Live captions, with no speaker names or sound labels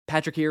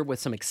Patrick here with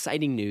some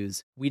exciting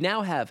news. We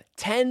now have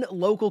 10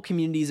 local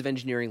communities of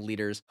engineering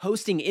leaders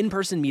hosting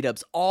in-person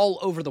meetups all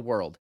over the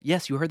world.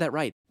 Yes, you heard that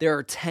right. There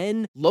are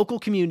 10 local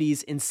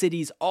communities in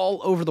cities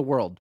all over the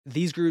world.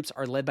 These groups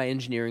are led by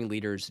engineering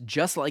leaders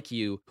just like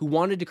you who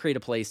wanted to create a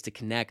place to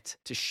connect,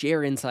 to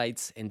share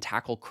insights, and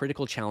tackle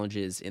critical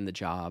challenges in the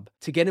job.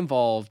 To get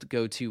involved,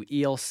 go to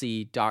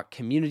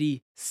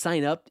elc.community.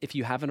 Sign up if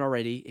you haven't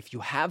already. If you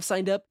have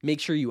signed up, make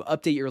sure you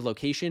update your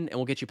location and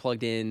we'll get you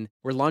plugged in.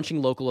 We're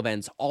launching local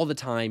events all the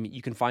time.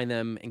 You can find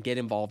them and get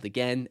involved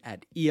again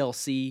at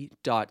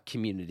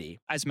elc.community.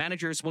 As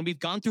managers, when we've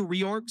gone through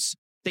reorgs,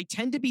 they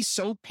tend to be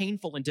so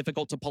painful and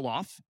difficult to pull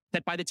off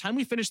that by the time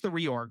we finish the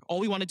reorg, all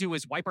we want to do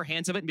is wipe our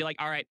hands of it and be like,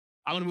 all right,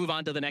 I want to move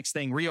on to the next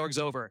thing. Reorg's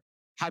over.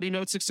 How do you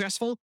know it's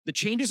successful? The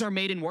changes are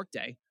made in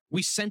Workday.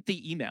 We sent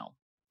the email.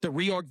 The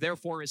reorg,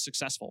 therefore, is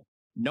successful.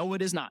 No,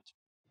 it is not.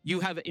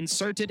 You have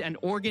inserted an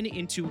organ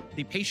into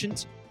the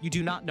patient. You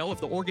do not know if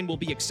the organ will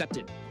be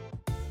accepted.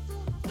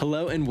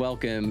 Hello and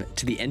welcome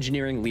to the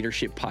Engineering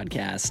Leadership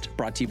Podcast,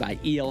 brought to you by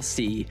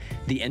ELC,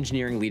 the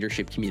engineering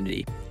leadership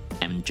community.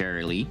 I'm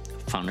Jerry Lee,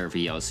 founder of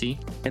ELC.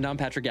 And I'm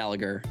Patrick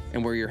Gallagher,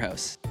 and we're your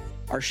hosts.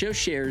 Our show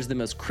shares the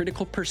most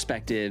critical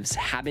perspectives,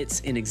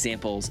 habits, and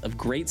examples of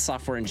great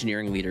software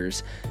engineering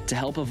leaders to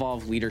help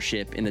evolve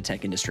leadership in the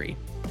tech industry.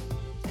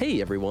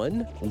 Hey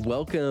everyone,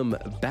 welcome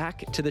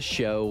back to the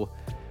show.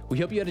 We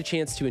hope you had a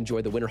chance to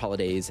enjoy the winter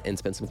holidays and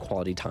spend some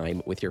quality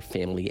time with your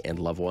family and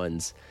loved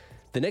ones.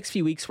 The next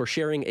few weeks, we're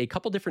sharing a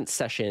couple different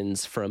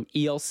sessions from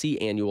ELC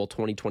Annual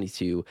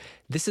 2022.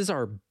 This is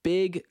our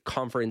big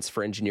conference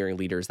for engineering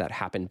leaders that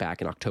happened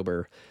back in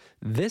October.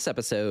 This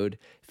episode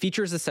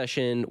features a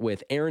session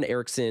with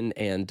Erickson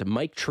and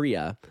Mike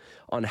Tria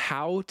on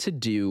how to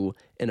do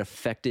an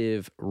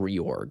effective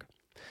reorg.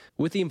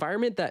 With the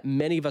environment that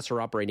many of us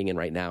are operating in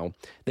right now,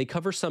 they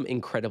cover some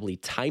incredibly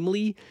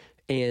timely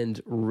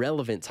and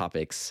relevant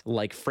topics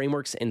like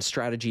frameworks and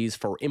strategies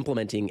for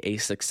implementing a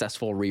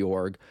successful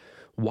reorg,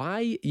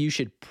 why you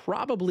should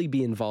probably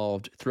be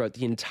involved throughout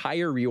the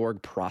entire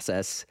reorg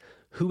process,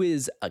 who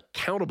is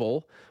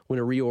accountable when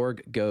a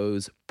reorg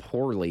goes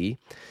poorly,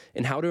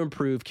 and how to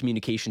improve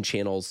communication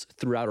channels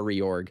throughout a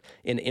reorg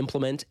and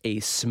implement a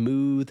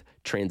smooth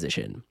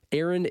transition.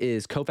 Aaron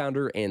is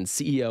co-founder and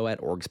CEO at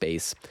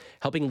OrgSpace,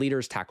 helping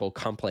leaders tackle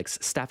complex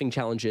staffing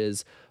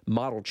challenges,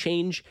 model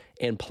change,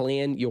 and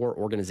plan your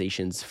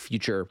organization's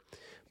future.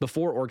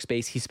 Before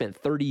OrgSpace, he spent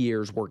 30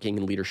 years working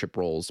in leadership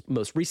roles,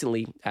 most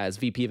recently as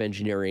VP of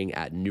Engineering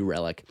at New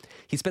Relic.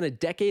 He spent a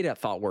decade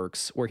at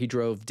ThoughtWorks, where he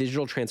drove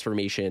digital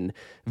transformation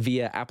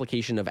via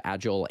application of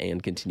Agile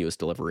and continuous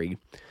delivery.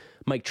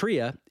 Mike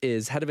Tria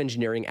is head of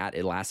engineering at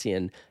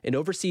Atlassian and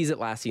oversees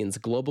Atlassian's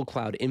global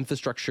cloud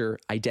infrastructure,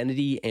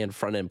 identity and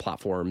front-end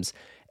platforms,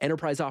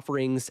 enterprise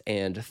offerings,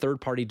 and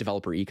third-party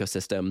developer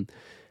ecosystem.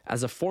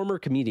 As a former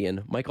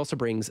comedian, Mike also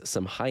brings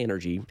some high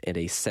energy and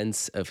a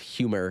sense of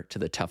humor to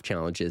the tough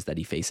challenges that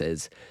he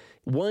faces.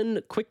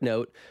 One quick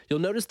note, you'll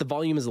notice the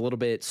volume is a little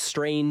bit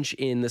strange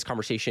in this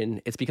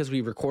conversation. It's because we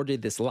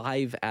recorded this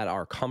live at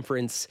our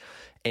conference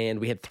and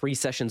we had 3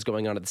 sessions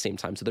going on at the same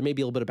time. So there may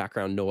be a little bit of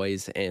background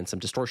noise and some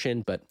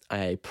distortion, but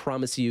I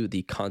promise you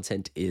the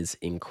content is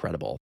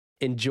incredible.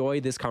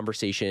 Enjoy this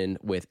conversation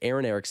with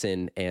Aaron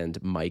Erickson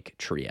and Mike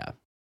Tria.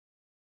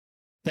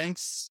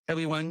 Thanks,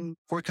 everyone,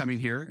 for coming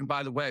here. And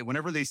by the way,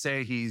 whenever they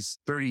say he's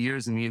 30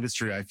 years in the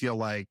industry, I feel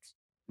like,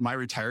 am I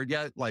retired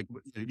yet? Like,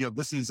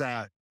 this is,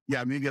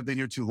 maybe I've been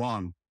here too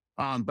long.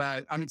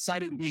 But I'm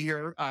excited to be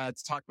here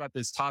to talk about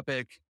this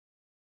topic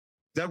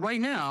that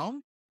right now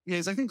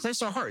is, I think, close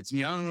to our hearts. I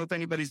don't know if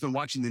anybody's been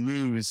watching the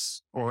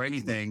news or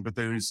anything, but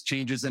there's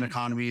changes in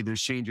economy,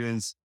 there's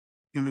changes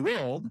in the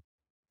world.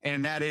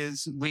 And that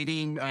is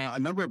leading a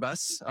number of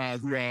us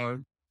who are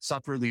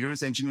software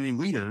leaders, engineering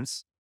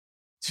leaders,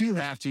 to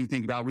have to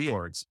think about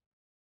reorgs.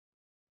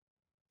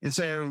 And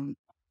so,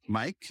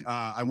 Mike,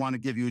 I want to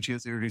give you a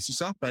chance to introduce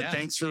yourself, but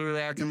thanks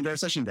for coming to our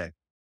session today.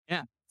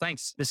 Yeah,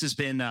 thanks. This has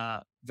been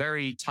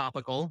very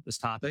topical, this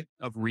topic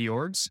of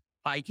reorgs.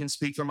 I can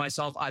speak for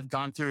myself. I've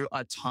gone through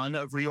a ton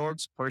of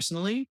reorgs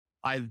personally.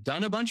 I've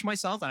done a bunch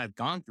myself and I've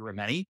gone through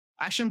many.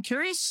 Actually, I'm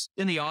curious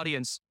in the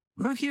audience,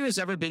 who here has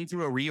ever been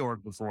through a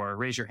reorg before?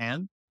 Raise your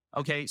hand.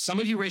 Okay, some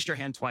of you raised your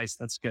hand twice.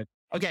 That's good.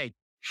 Okay.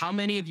 How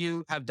many of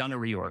you have done a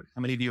reorg?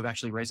 How many of you have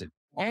actually raised it?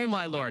 Oh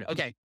my Lord.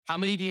 Okay. How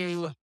many of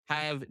you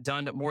have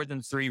done more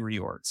than 3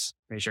 reorgs?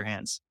 Raise your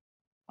hands.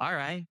 All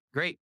right.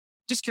 Great.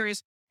 Just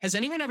curious. Has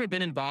anyone ever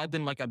been involved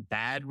in like a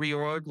bad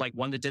reorg, like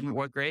one that didn't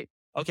work great?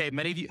 Okay.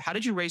 Many of you, how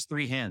did you raise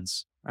 3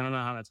 hands? I don't know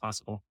how that's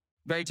possible.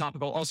 Very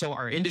topical. Also,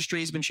 our industry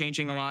has been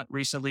changing a lot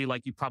recently.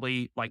 Like you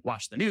probably like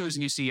watch the news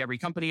and you see every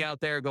company out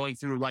there going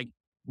through like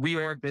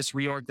reorg this,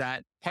 reorg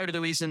that. Part of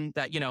the reason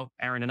that,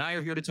 Aaron and I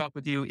are here to talk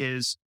with you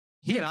is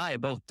he and I have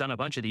both done a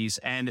bunch of these,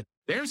 and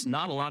there's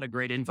not a lot of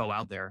great info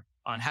out there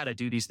on how to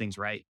do these things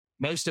right.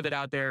 Most of it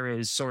out there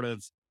is sort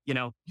of,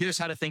 here's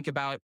how to think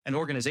about an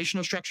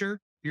organizational structure.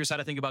 Here's how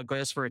to think about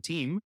goals for a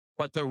team.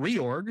 But the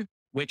reorg,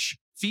 which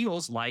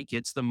feels like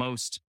it's the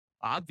most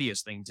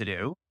obvious thing to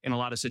do in a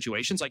lot of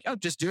situations, like,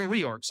 just do a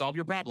reorg, solve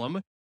your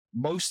problem.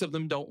 most of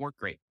them don't work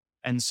great.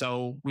 And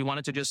so we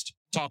wanted to just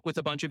talk with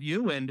a bunch of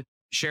you and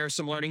share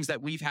some learnings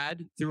that we've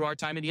had through our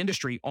time in the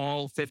industry,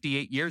 all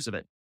 58 years of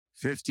it.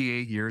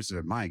 58 years of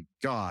it. My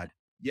God.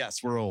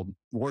 Yes, we're old.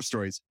 War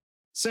stories.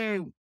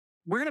 So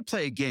we're going to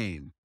play a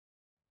game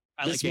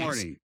this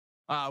morning.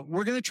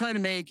 We're going to try to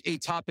make a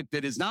topic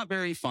that is not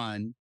very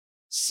fun,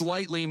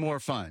 slightly more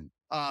fun.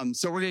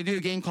 So we're going to do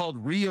a game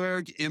called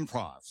Reorg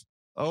Improv.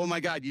 Oh my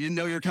God. You didn't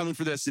know you were coming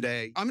for this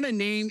today. I'm going to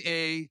name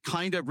a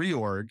kind of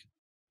reorg.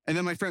 And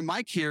then my friend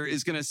Mike here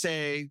is going to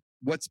say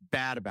what's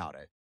bad about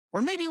it,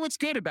 or maybe what's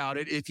good about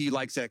it if he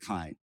likes that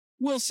kind.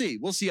 We'll see.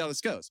 We'll see how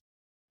this goes.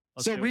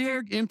 So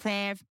reorg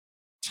improv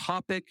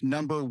topic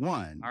number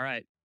 1. All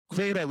right.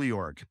 Quota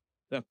reorg.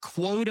 The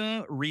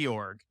quota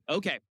reorg.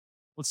 Okay.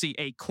 Let's see.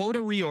 A quota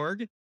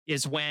reorg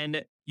is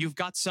when you've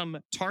got some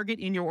target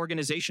in your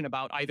organization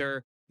about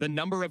either the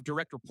number of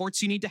direct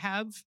reports you need to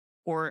have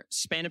or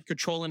span of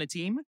control in a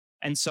team.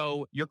 And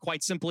so you're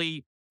quite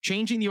simply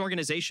changing the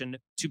organization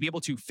to be able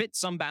to fit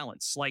some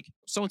balance. Like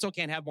so-and-so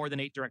can't have more than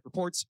 8 direct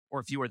reports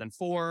or fewer than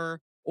 4,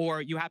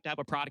 or you have to have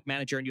a product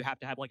manager and you have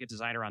to have like a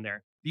designer on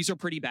there. These are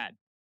pretty bad.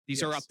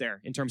 These are up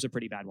there in terms of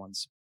pretty bad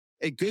ones.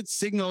 A good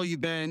signal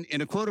you've been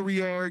in a quota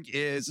reorg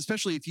is,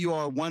 especially if you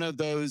are one of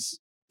those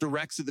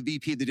directs of the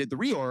VP that did the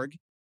reorg,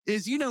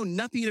 is you know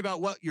nothing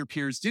about what your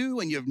peers do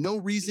and you have no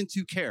reason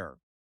to care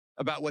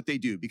about what they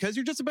do because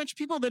you're just a bunch of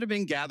people that have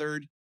been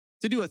gathered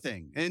to do a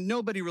thing. And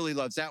nobody really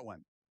loves that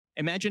one.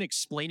 Imagine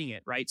explaining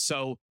it, right?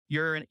 So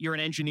you're an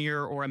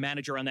engineer or a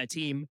manager on that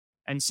team,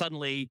 and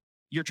suddenly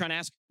you're trying to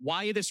ask,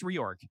 why this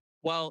reorg?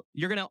 Well,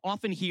 you're going to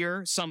often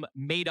hear some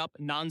made up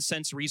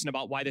nonsense reason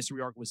about why this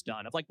reorg was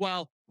done. Of like,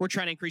 well, we're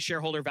trying to increase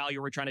shareholder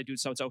value. We're trying to do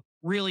so-and-so.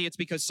 Really, it's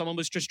because someone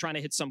was just trying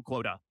to hit some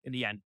quota in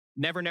the end.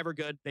 Never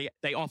good.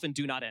 They often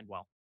do not end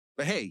well.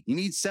 But hey, you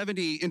need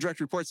 70 indirect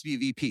reports to be a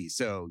VP.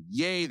 So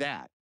yay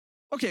that.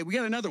 Okay, we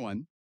got another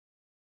one.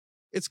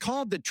 It's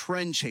called the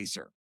trend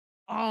chaser.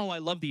 Oh, I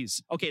love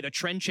these. Okay, the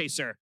trend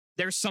chaser.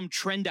 There's some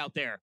trend out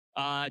there.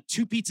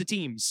 2 pizza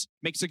teams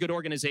makes a good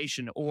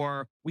organization,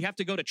 or we have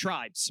to go to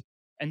tribes.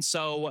 And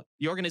so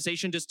the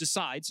organization just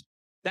decides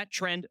that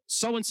trend,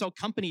 so-and-so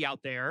company out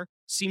there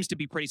seems to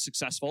be pretty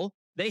successful.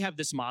 They have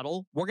this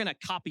model. We're going to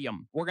copy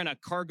them. We're going to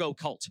cargo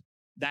cult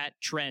that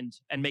trend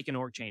and make an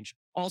org change.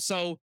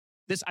 Also,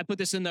 I put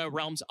this in the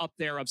realms up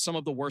there of some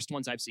of the worst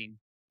ones I've seen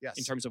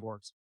in terms of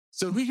orgs.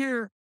 So we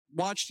here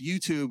watched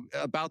YouTube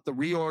about the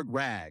reorg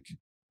rag.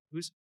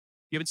 You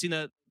haven't seen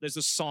there's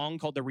a song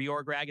called the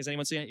reorg rag. Has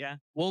anyone seen it? Yeah.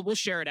 We'll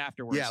share it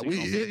afterwards. Yeah,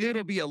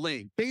 it'll be a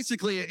link.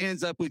 Basically, it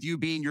ends up with you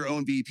being your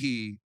own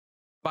VP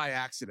by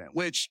accident,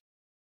 which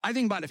I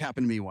think might have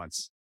happened to me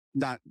once.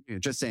 Not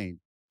just saying.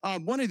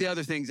 One of the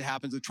other things that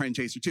happens with Trend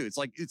Chaser too. It's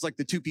like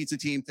the 2 pizza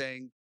team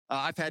thing.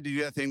 I've had to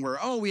do that thing where,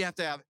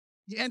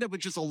 you end up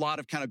with just a lot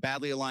of kind of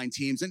badly aligned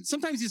teams. And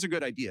sometimes these are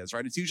good ideas,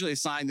 right? It's usually a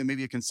sign that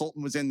maybe a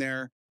consultant was in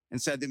there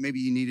and said that maybe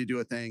you need to do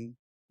a thing.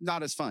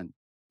 Not as fun.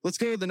 Let's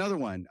go with another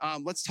one.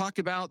 Let's talk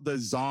about the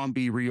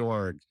zombie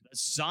reorg. The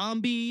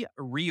zombie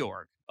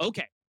reorg.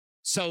 Okay.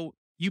 So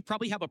you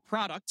probably have a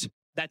product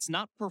that's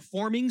not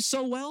performing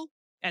so well.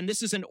 And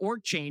this is an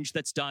org change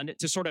that's done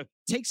to sort of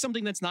take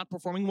something that's not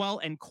performing well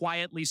and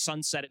quietly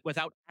sunset it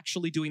without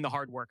actually doing the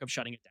hard work of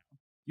shutting it down.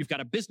 You've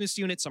got a business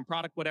unit, some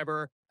product,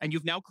 whatever, and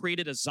you've now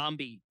created a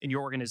zombie in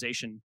your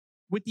organization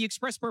with the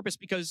express purpose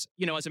because,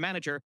 as a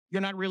manager,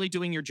 you're not really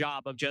doing your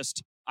job of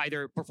just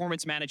either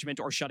performance management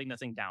or shutting the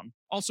thing down.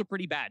 Also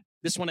pretty bad.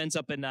 This one ends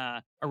up in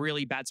a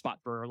really bad spot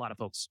for a lot of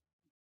folks.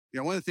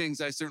 One of the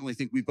things I certainly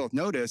think we both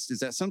noticed is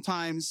that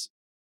sometimes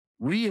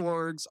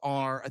reorgs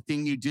are a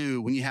thing you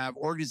do when you have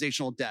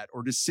organizational debt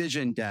or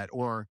decision debt,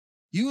 or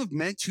you have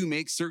meant to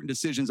make certain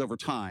decisions over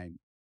time,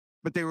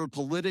 but they were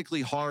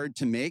politically hard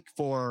to make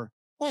for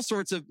all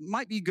sorts of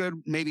might be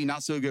good, maybe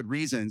not so good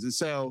reasons. And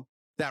so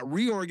that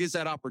reorg is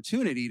that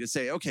opportunity to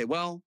say, okay,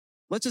 well,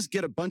 let's just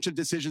get a bunch of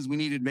decisions we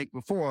needed to make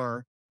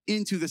before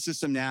into the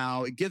system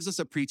now. It gives us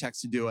a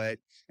pretext to do it.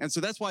 And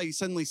so that's why you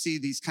suddenly see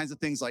these kinds of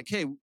things like,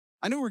 hey,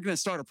 I know we're going to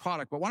start a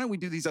product, but why don't we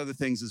do these other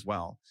things as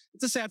well?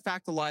 It's a sad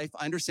fact of life.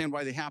 I understand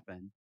why they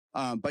happen.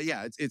 But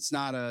yeah, it's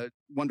not a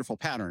wonderful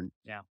pattern.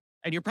 Yeah.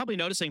 And you're probably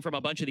noticing from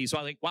a bunch of these,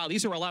 wow,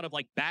 these are a lot of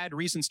like bad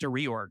reasons to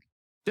reorg.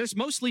 There's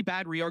mostly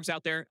bad reorgs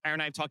out there. Aaron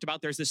and I have talked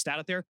about, there's this stat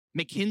out there.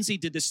 McKinsey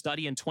did this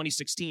study in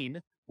 2016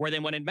 where they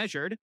went and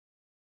measured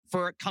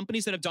for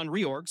companies that have done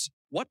reorgs,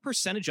 what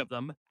percentage of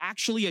them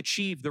actually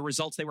achieved the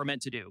results they were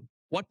meant to do?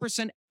 What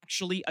percent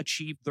actually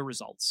achieved the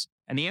results?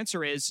 And the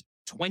answer is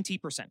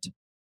 20%.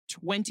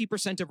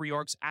 20% of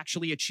reorgs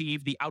actually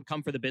achieve the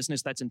outcome for the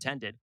business that's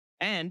intended.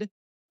 And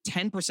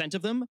 10%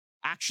 of them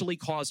actually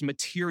cause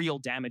material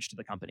damage to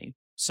the company.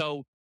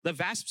 So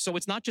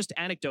it's not just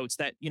anecdotes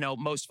that,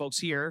 most folks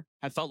here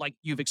have felt like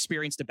you've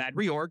experienced a bad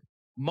reorg.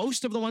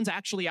 Most of the ones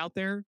actually out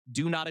there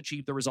do not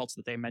achieve the results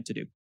that they meant to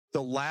do.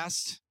 The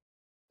last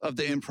of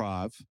the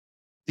improv,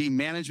 the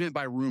management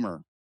by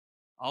rumor.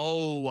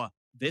 Oh,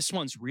 this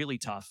one's really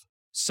tough.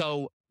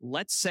 So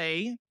let's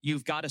say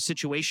you've got a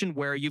situation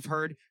where you've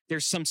heard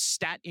there's some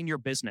stat in your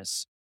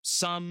business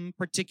some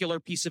particular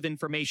piece of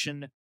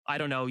information. I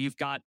don't know, you've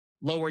got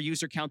lower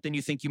user count than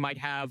you think you might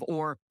have,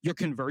 or your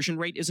conversion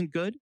rate isn't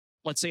good,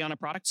 let's say on a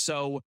product.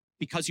 So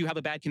because you have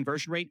a bad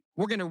conversion rate,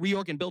 we're going to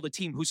reorg and build a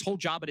team whose whole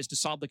job it is to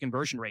solve the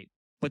conversion rate.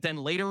 But then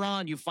later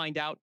on, you find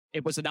out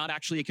it was not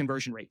actually a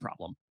conversion rate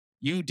problem.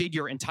 You did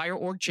your entire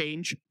org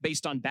change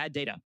based on bad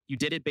data. You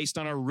did it based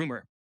on a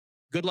rumor.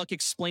 Good luck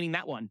explaining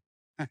that one.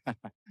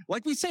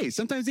 Like we say,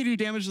 sometimes they do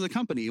damage to the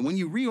company. And when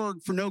you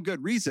reorg for no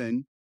good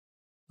reason,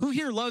 who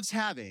here loves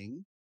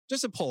having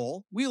just a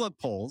poll? We love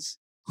polls.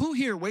 Who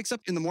here wakes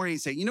up in the morning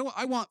and say, you know what?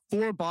 I want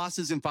 4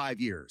 bosses in 5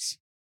 years.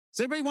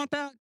 Does everybody want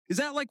that? Is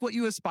that like what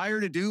you aspire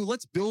to do?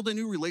 Let's build a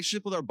new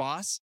relationship with our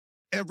boss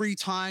every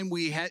time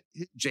we hit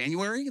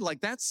January.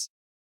 Like that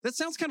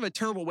sounds kind of a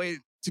terrible way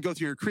to go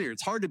through your career.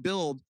 It's hard to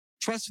build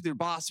trust with your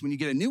boss when you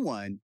get a new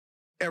one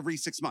every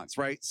 6 months,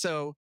 right?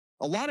 So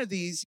a lot of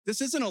these, this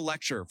isn't a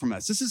lecture from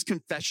us. This is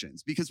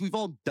confessions because we've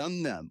all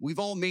done them. We've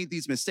all made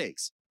these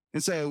mistakes.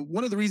 And so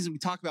one of the reasons we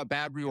talk about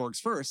bad reorgs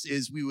first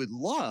is we would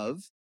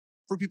love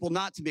for people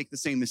not to make the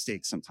same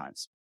mistakes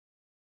sometimes.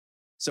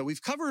 So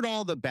we've covered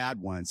all the bad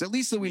ones, at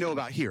least that we know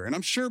about here. And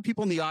I'm sure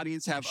people in the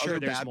audience have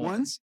other bad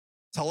ones.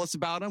 Tell us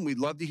about them. We'd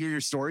love to hear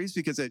your stories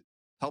because it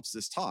helps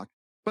this talk.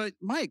 But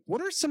Mike,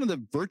 what are some of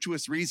the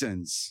virtuous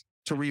reasons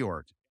to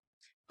reorg?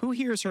 Who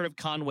here has heard of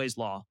Conway's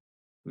Law?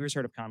 Who has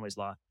heard of Conway's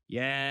Law?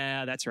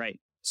 Yeah, that's right.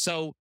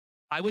 So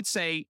I would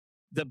say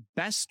the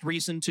best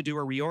reason to do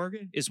a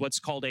reorg is what's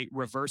called a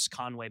reverse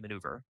Conway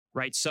maneuver,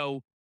 right?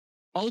 So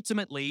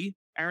ultimately,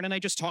 Aaron and I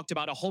just talked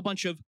about a whole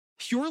bunch of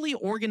purely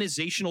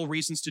organizational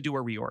reasons to do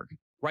a reorg,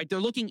 right? They're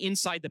looking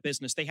inside the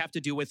business. They have to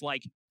do with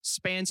like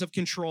spans of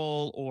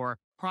control or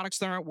products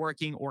that aren't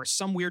working or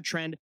some weird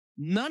trend.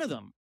 None of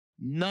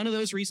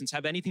those reasons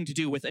have anything to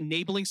do with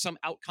enabling some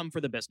outcome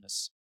for the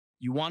business.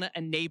 You want to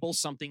enable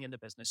something in the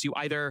business. You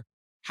either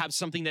have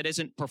something that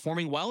isn't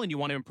performing well and you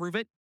want to improve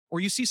it, or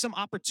you see some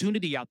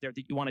opportunity out there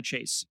that you want to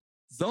chase.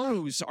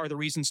 Those are the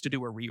reasons to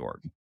do a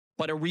reorg.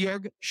 But a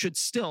reorg should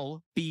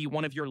still be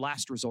one of your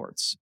last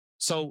resorts.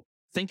 So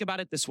think about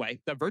it this way.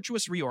 The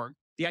virtuous reorg,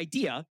 the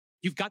idea,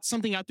 you've got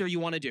something out there you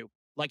want to do.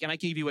 Like, and I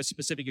can give you a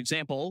specific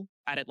example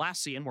at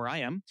Atlassian, where I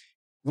am.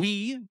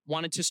 We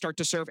wanted to start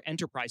to serve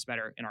enterprise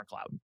better in our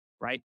cloud,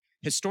 right?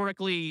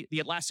 Historically, the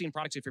Atlassian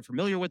products, if you're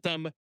familiar with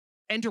them,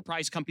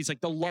 enterprise companies,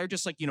 like the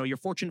largest, like, your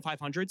Fortune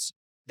 500s,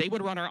 they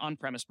would run our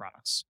on-premise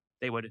products.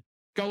 They would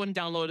go and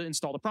download and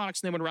install the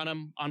products, and they would run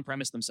them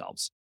on-premise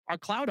themselves. Our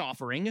cloud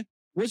offering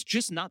was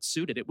just not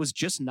suited. It was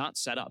just not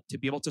set up to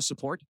be able to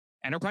support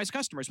enterprise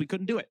customers. We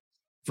couldn't do it.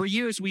 For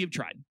years, we have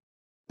tried.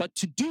 But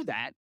to do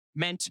that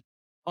meant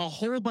a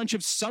whole bunch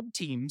of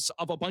sub-teams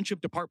of a bunch of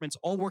departments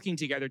all working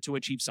together to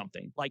achieve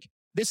something. Like,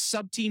 this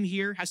sub-team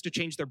here has to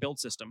change their build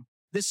system.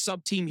 This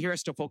sub-team here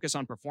has to focus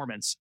on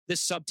performance.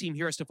 This sub-team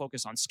here has to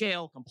focus on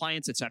scale,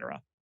 compliance,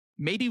 etc.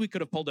 Maybe we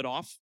could have pulled it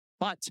off,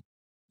 but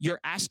you're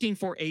asking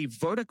for a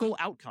vertical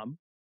outcome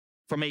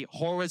from a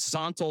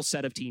horizontal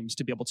set of teams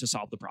to be able to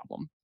solve the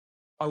problem.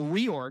 A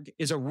reorg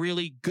is a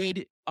really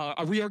good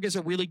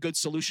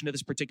solution to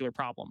this particular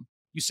problem.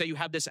 You say you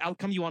have this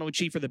outcome you want to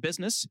achieve for the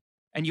business,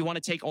 and you want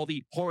to take all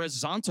the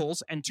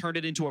horizontals and turn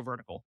it into a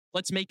vertical.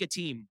 Let's make a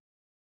team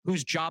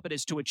whose job it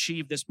is to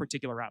achieve this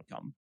particular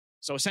outcome.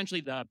 So essentially,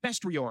 the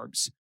best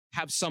reorgs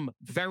have some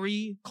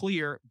very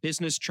clear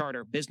business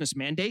charter, business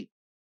mandate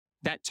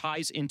that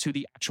ties into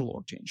the actual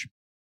org change.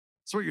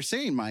 So what you're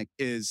saying, Mike,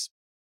 is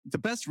the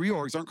best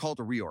reorgs aren't called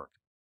a reorg.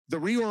 The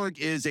reorg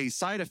is a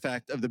side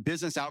effect of the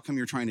business outcome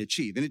you're trying to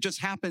achieve. And it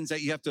just happens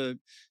that you have to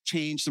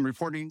change some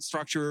reporting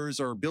structures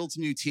or build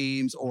some new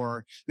teams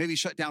or maybe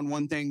shut down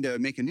one thing to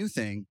make a new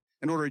thing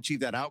in order to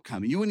achieve that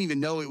outcome. And you wouldn't even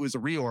know it was a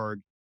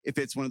reorg if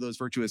it's one of those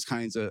virtuous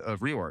kinds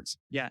of reorgs.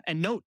 Yeah.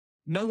 And note,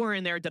 nowhere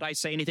in there did I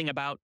say anything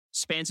about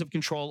spans of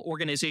control,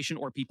 organization,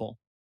 or people,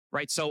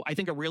 right? So I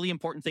think a really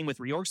important thing with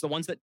reorgs, the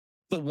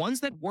ones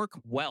that work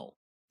well,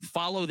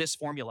 follow this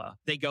formula.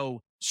 They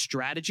go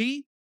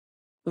strategy,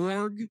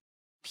 org,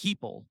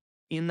 people,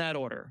 in that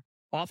order.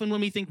 Often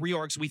when we think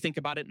reorgs, we think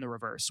about it in the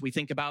reverse. We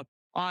think about,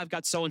 I've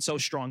got so-and-so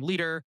strong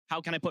leader.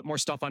 How can I put more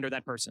stuff under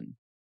that person?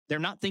 They're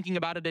not thinking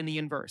about it in the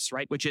inverse,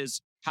 right? Which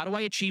is, how do I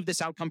achieve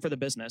this outcome for the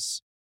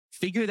business?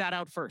 Figure that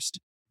out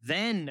first.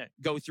 Then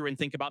go through and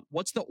think about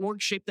what's the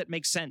org shape that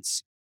makes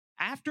sense.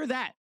 After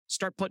that,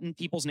 start putting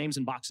people's names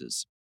in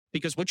boxes.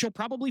 Because what you'll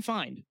probably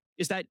find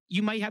is that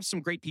you might have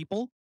some great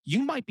people.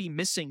 You might be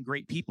missing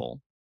great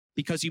people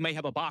because you may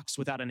have a box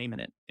without a name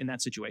in it in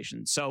that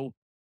situation. So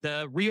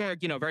the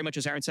reorg, very much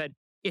as Aaron said,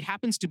 it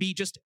happens to be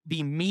just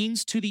the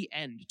means to the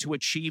end to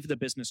achieve the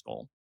business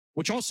goal,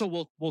 which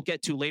also we'll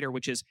get to later,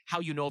 which is how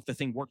you know if the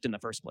thing worked in the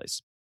first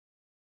place.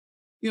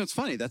 It's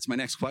funny. That's my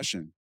next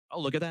question.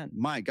 Oh, look at that.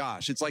 My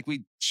gosh. It's like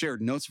we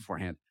shared notes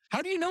beforehand.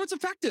 How do you know it's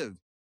effective?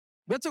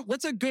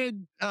 What's a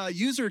good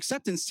user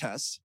acceptance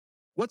test?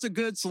 What's a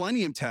good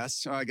Selenium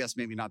test? I guess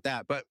maybe not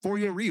that, but for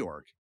your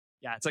reorg.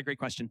 Yeah, it's a great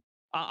question.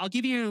 I'll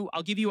give you,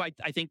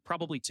 I think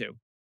probably 2.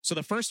 So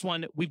the first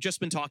one we've just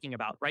been talking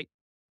about, right?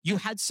 You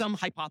had some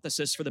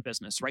hypothesis for the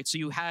business, right? So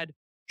you had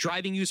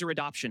driving user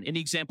adoption. In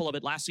the example of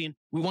Atlassian,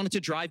 we wanted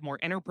to drive more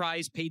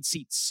enterprise paid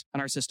seats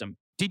on our system.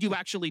 Did you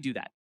actually do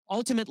that?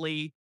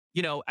 Ultimately,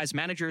 as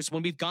managers,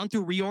 when we've gone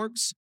through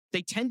reorgs,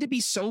 they tend to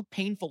be so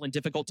painful and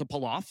difficult to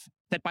pull off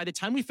that by the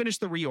time we finish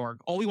the reorg,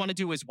 all we want to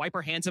do is wipe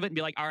our hands of it and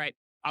be like, all right,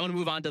 I want to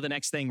move on to the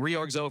next thing.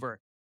 Reorg's over.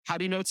 How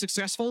do you know it's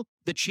successful?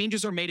 The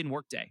changes are made in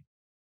Workday.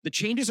 The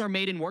changes are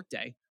made in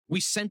Workday.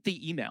 We sent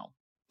the email.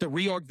 The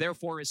reorg,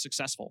 therefore, is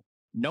successful.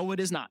 No, it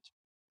is not.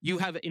 You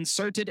have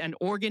inserted an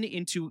organ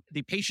into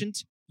the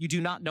patient. You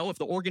do not know if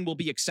the organ will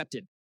be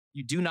accepted.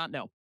 You do not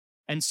know.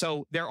 And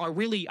so there are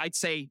really, I'd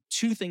say,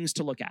 two things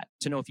to look at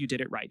to know if you did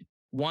it right.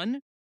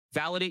 One,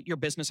 validate your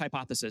business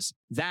hypothesis.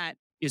 That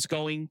is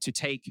going to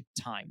take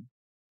time.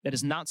 That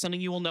is not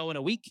something you will know in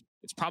a week.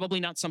 It's probably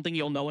not something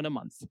you'll know in a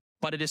month,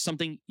 but it is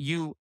something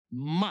you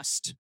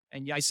must,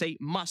 and I say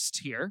must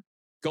here,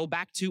 go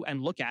back to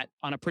and look at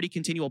on a pretty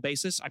continual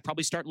basis. I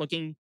probably start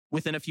looking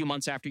within a few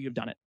months after you've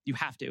done it. You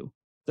have to.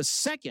 The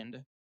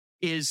second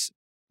is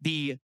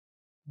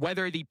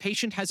whether the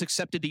patient has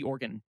accepted the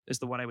organ, is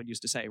the one I would use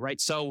to say, right?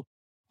 So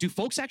do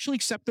folks actually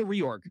accept the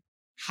reorg?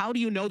 How do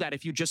you know that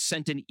if you just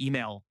sent an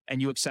email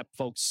and you expect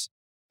folks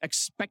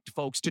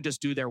to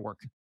just do their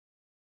work?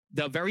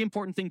 The very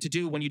important thing to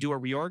do when you do a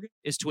reorg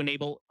is to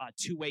enable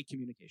two-way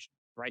communication,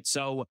 right?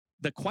 So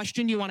the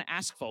question you want to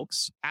ask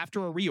folks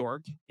after a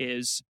reorg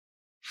is,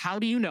 how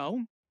do you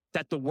know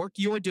that the work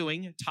you're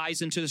doing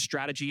ties into the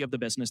strategy of the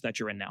business that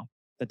you're in now,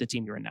 that the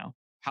team you're in now?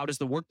 How does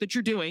the work that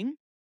you're doing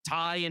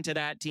tie into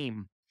that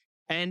team?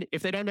 And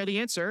if they don't know the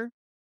answer,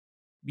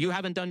 you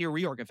haven't done your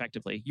reorg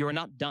effectively. You're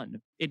not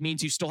done. It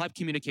means you still have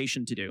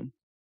communication to do.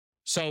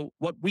 So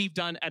what we've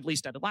done, at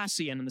least at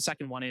Atlassian, and the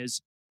second one is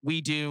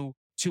we do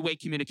two-way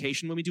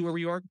communication when we do a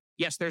reorg.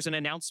 Yes, there's an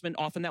announcement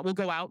often that will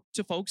go out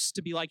to folks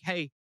to be like,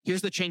 hey,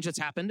 here's the change that's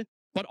happened,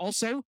 but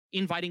also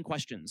inviting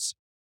questions,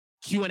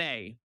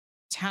 Q&A,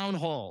 town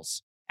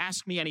halls,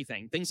 ask me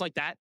anything, things like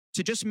that,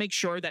 to just make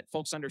sure that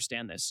folks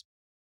understand this.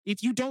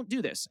 If you don't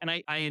do this, and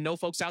I know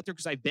folks out there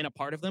because I've been a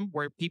part of them,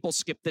 where people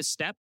skip this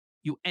step,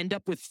 you end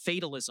up with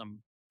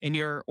fatalism in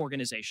your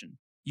organization.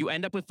 You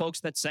end up with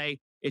folks that say,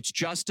 it's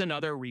just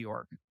another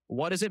reorg.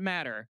 What does it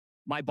matter?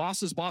 My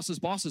boss's boss's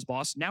boss's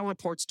boss now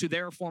reports to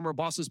their former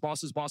boss's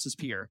boss's boss's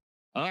peer.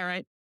 All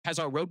right. Has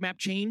our roadmap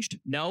changed?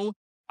 No,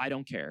 I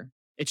don't care.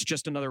 It's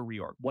just another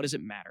reorg. What does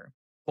it matter?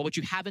 But what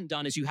you haven't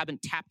done is you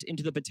haven't tapped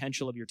into the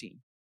potential of your team.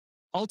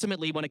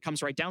 Ultimately, when it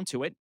comes right down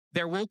to it,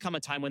 there will come a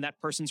time when that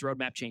person's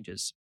roadmap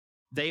changes.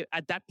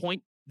 At that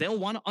point, they'll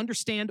want to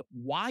understand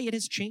why it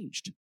has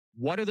changed.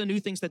 What are the new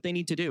things that they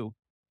need to do?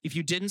 If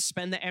you didn't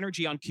spend the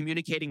energy on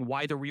communicating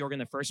why the reorg in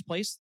the first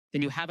place,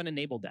 then you haven't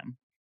enabled them.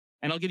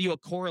 And I'll give you a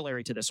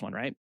corollary to this one,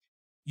 right?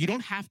 You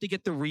don't have to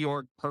get the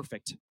reorg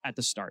perfect at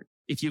the start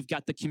if you've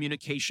got the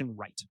communication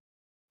right.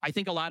 I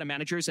think a lot of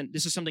managers, and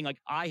this is something like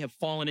I have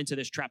fallen into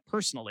this trap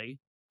personally,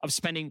 of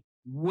spending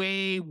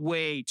way,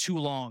 way too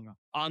long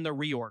on the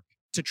reorg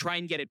to try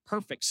and get it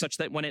perfect such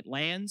that when it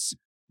lands,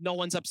 no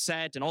one's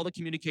upset and all the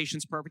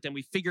communication's perfect and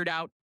we figured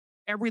out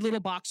every little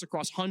box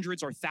across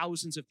hundreds or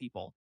thousands of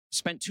people.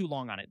 Spent too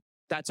long on it.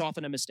 That's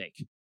often a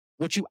mistake.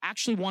 What you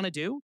actually want to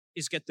do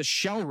is get the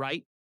shell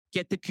right,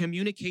 get the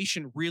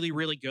communication really,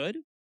 really good,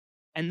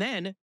 and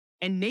then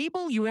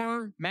enable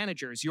your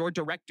managers, your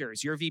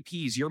directors, your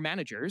VPs, your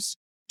managers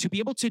to be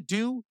able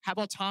to have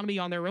autonomy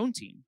on their own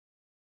team,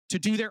 to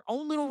do their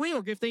own little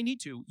reorg if they need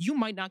to. You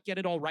might not get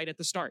it all right at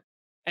the start,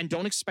 and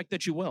don't expect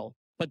that you will,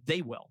 but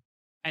they will.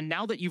 And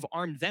now that you've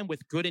armed them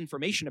with good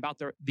information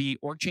about the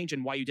org change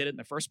and why you did it in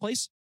the first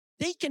place,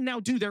 they can now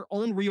do their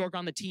own reorg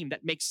on the team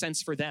that makes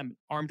sense for them,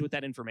 armed with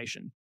that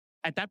information.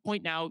 At that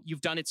point now,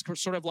 you've done, it's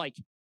sort of like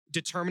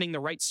determining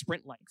the right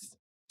sprint length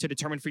to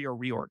determine for your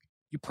reorg.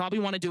 You probably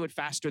want to do it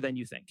faster than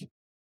you think.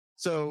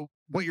 So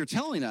what you're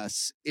telling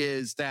us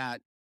is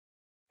that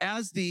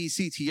as the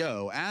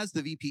CTO, as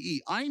the VPE,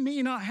 I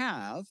may not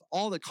have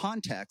all the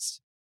context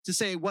to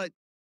say what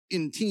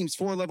in teams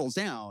 4 levels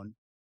down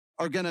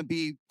are going to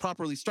be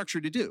properly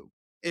structured to do.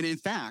 And in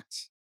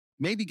fact,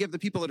 maybe give the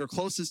people that are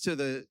closest to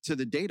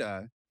the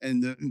data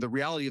and the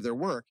reality of their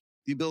work,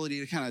 the ability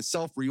to kind of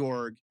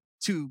self-reorg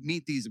to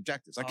meet these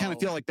objectives. I kind of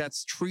feel like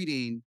that's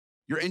treating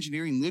your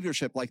engineering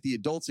leadership like the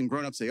adults and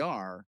grownups they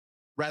are,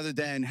 rather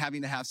than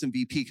having to have some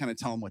VP kind of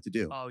tell them what to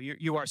do. Oh,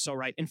 you are so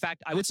right. In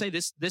fact, I would say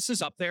this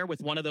is up there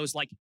with one of those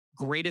like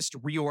greatest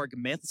reorg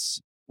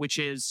myths, which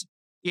is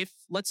if,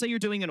 let's say you're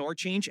doing an org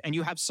change and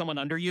you have someone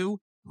under you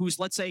who's,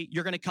 let's say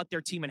you're going to cut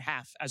their team in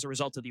half as a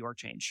result of the org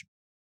change.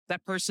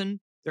 That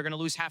person, they're going to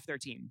lose half their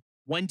team.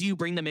 When do you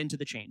bring them into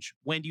the change?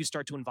 When do you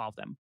start to involve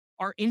them?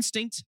 Our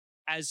instinct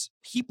as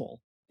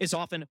people is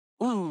often,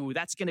 ooh,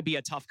 that's going to be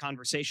a tough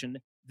conversation.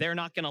 They're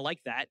not going to like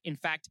that. In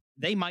fact,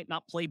 they might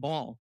not play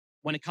ball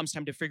when it comes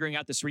time to figuring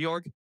out this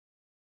reorg.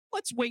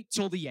 Let's wait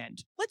till the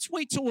end. Let's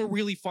wait till we're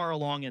really far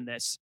along in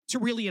this to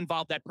really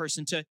involve that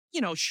person to,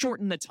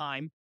 shorten the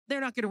time.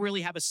 They're not going to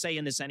really have a say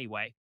in this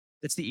anyway.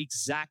 That's the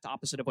exact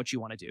opposite of what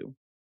you want to do.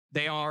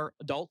 They are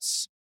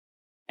adults.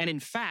 And in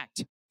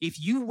fact, if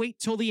you wait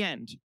till the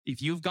end,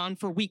 if you've gone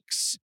for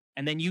weeks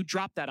and then you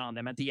drop that on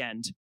them at the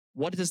end,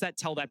 What does that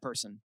tell that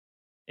person?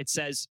 It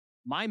says,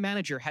 my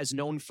manager has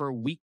known for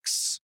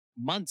weeks,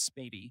 months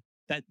maybe,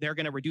 that they're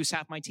going to reduce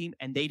half my team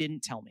and they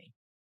didn't tell me.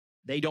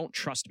 They don't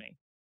trust me.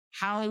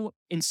 How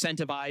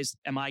incentivized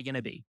am I going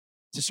to be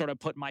to sort of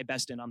put my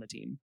best in on the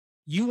team?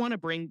 You want to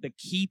bring the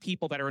key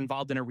people that are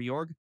involved in a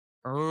reorg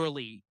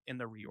early in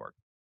the reorg.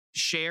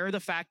 Share the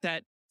fact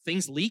that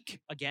things leak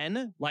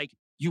again. Like,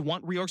 you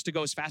want reorgs to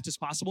go as fast as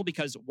possible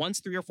because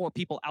once 3 or 4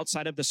 people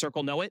outside of the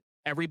circle know it,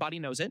 everybody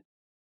knows it.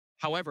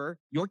 However,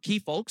 your key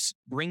folks,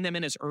 bring them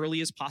in as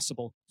early as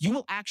possible. You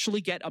will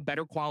actually get a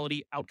better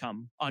quality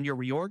outcome on your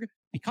reorg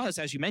because,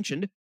 as you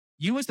mentioned,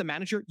 you as the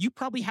manager, you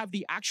probably have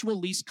the actual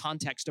least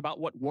context about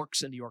what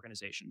works in the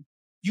organization.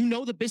 You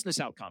know the business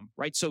outcome,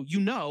 right? So you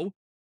know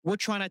we're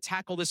trying to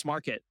tackle this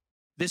market.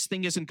 This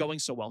thing isn't going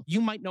so well. You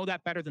might know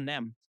that better than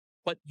them,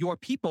 but your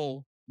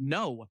people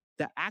know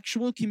the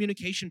actual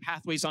communication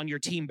pathways on your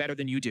team better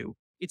than you do.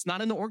 It's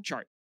not in the org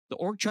chart. The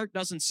org chart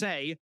doesn't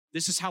say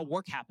this is how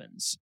work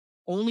happens.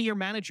 Only your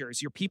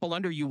managers, your people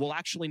under you, will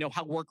actually know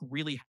how work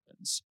really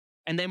happens.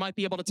 And they might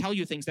be able to tell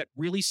you things that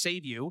really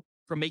save you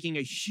from making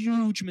a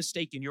huge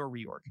mistake in your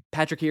reorg.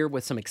 Patrick here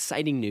with some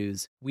exciting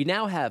news. We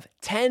now have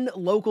 10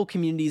 local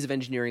communities of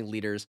engineering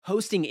leaders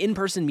hosting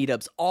in-person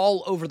meetups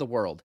all over the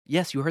world.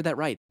 Yes, you heard that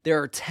right.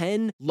 There are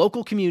 10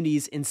 local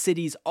communities in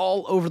cities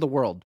all over the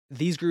world.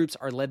 These groups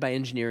are led by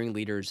engineering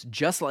leaders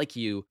just like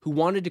you who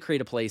wanted to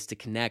create a place to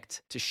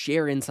connect, to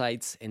share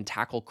insights, and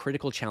tackle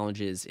critical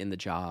challenges in the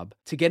job.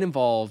 To get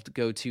involved,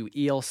 go to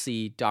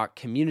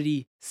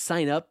elc.community.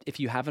 Sign up if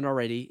you haven't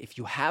already. If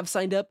you have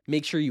signed up,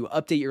 make sure you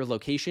update your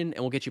location and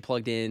we'll get you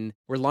plugged in.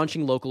 We're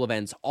launching local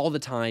events all the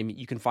time.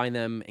 You can find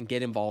them and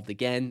get involved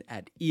again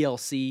at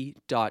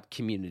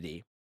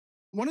elc.community.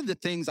 One of the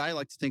things I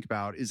like to think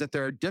about is that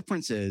there are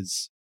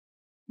differences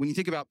when you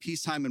think about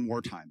peacetime and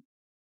wartime.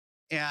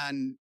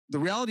 And the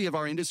reality of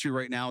our industry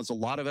right now is a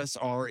lot of us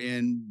are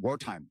in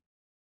wartime.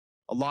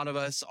 A lot of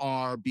us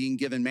are being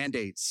given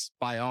mandates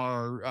by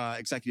our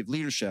executive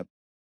leadership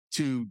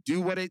to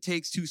do what it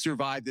takes to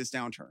survive this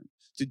downturn,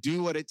 to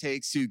do what it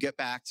takes to get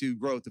back to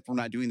growth if we're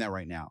not doing that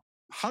right now.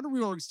 How do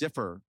reorgs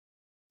differ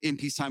in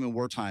peacetime and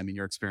wartime in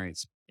your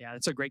experience? Yeah,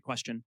 that's a great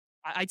question.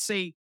 I'd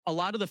say a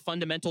lot of the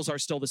fundamentals are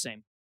still the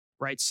same,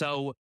 right?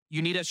 So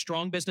you need a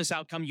strong business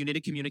outcome. You need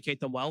to communicate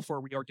them well for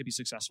a reorg to be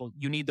successful.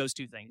 You need those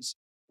two things.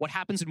 What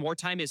happens in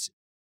wartime is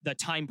the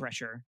time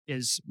pressure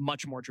is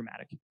much more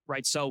dramatic,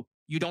 right? So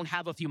you don't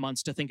have a few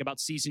months to think about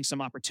seizing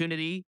some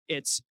opportunity.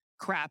 It's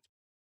crap.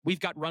 We've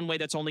got runway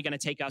that's only going to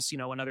take us,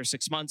 another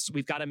 6 months.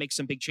 We've got to make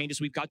some big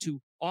changes.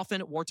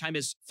 Often wartime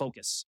is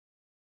focus.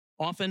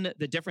 Often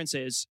the difference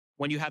is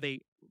when you have a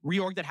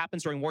reorg that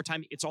happens during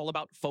wartime, it's all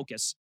about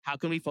focus. How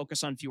can we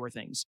focus on fewer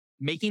things?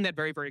 Making that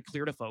very, very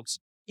clear to folks.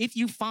 If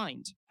you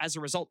find as a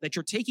result that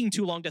you're taking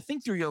too long to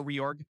think through your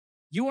reorg,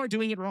 you are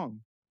doing it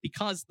wrong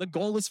because the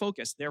goal is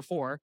focus.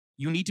 Therefore,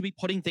 you need to be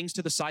putting things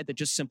to the side that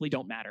just simply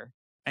don't matter.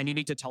 And you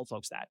need to tell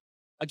folks that.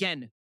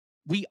 Again,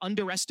 we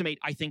underestimate,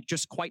 I think,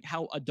 just quite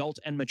how adult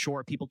and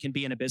mature people can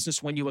be in a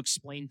business when you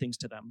explain things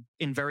to them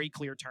in very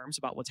clear terms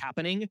about what's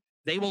happening.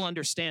 They will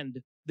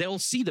understand. They'll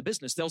see the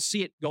business. They'll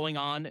see it going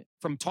on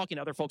from talking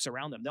to other folks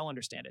around them. They'll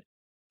understand it.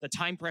 The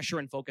time pressure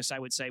and focus, I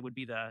would say, would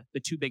be the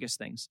two biggest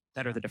things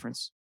that are the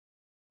difference.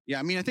 Yeah,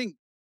 I mean, I think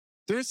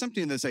there is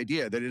something in this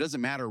idea that it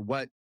doesn't matter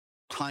what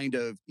kind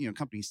of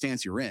company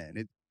stance you're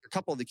in. A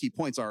couple of the key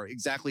points are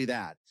exactly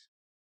that.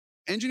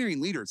 Engineering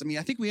leaders, I mean,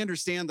 I think we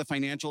understand the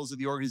financials of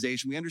the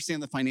organization. We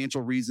understand the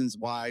financial reasons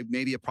why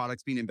maybe a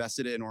product's being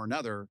invested in or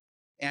another.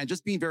 And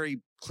just being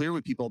very clear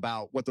with people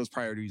about what those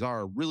priorities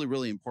are really,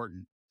 really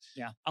important.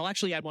 Yeah. I'll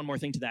actually add one more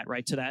thing to that,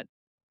 right? To that,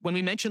 when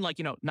we mentioned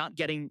not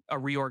getting a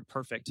reorg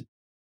perfect,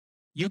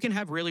 you can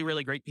have really,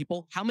 really great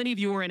people. How many of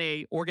you are in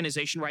a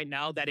organization right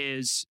now that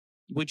is,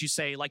 would you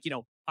say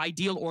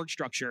ideal org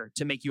structure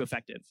to make you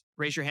effective?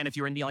 Raise your hand if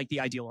you're in the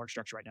ideal org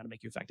structure right now to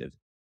make you effective.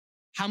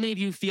 How many of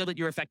you feel that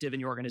you're effective in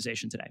your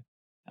organization today?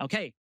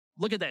 Okay,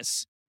 look at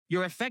this.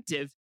 You're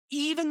effective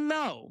even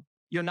though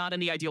you're not in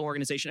the ideal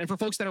organization. And for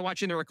folks that are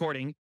watching the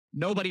recording,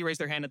 nobody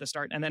raised their hand at the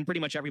start, and then pretty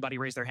much everybody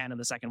raised their hand in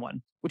the second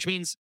one, which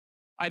means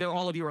either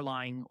all of you are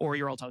lying or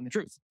you're all telling the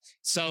truth.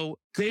 So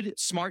good,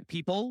 smart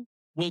people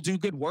will do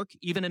good work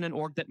even in an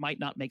org that might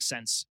not make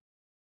sense,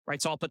 right?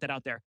 So I'll put that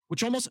out there,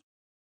 which almost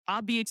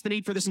obviates the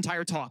need for this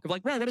entire talk of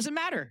that doesn't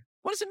matter.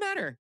 What does it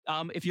matter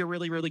if you're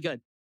really, really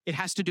good? It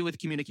has to do with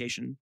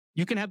communication.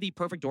 You can have the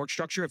perfect org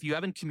structure. If you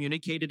haven't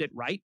communicated it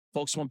right,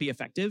 folks won't be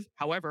effective.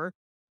 However,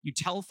 you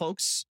tell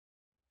folks,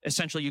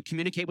 essentially, you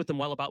communicate with them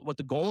well about what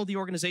the goal of the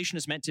organization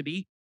is meant to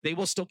be. They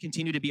will still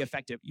continue to be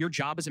effective. Your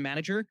job as a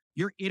manager,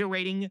 you're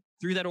iterating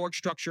through that org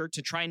structure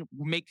to try and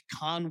make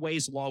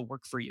Conway's Law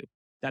work for you.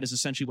 That is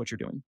essentially what you're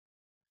doing.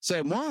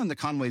 So more on the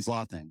Conway's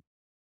Law thing.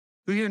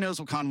 Who here knows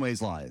what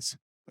Conway's Law is?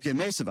 Okay,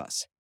 most of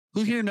us.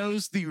 Who here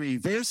knows the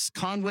reverse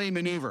Conway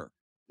maneuver?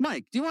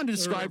 Mike, do you want to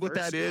describe what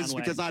that is?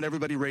 Because not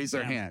everybody raised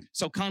their hand.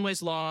 So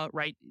Conway's Law,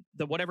 right?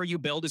 Whatever you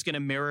build is going to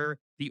mirror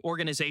the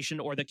organization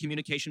or the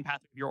communication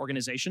path of your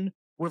organization.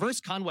 Reverse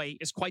Conway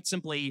is quite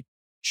simply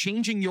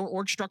changing your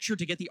org structure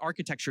to get the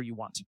architecture you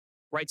want.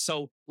 right?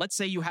 So let's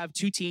say you have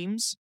two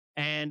teams,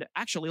 and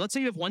actually, let's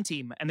say you have one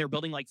team and they're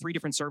building like 3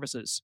 different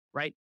services,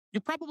 right?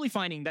 You're probably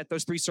finding that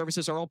those 3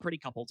 services are all pretty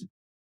coupled.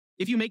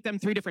 If you make them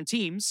 3 different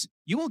teams,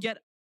 you will get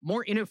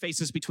more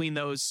interfaces between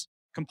those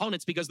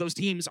components because those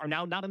teams are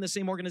now not in the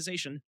same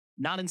organization,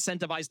 not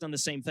incentivized on the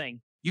same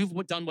thing. You've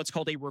done what's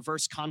called a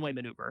reverse Conway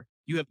maneuver.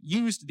 You have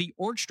used the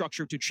org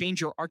structure to change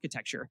your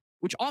architecture,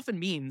 which often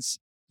means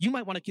you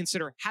might want to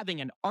consider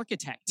having an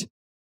architect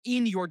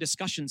in your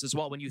discussions as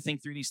well when you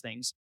think through these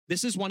things.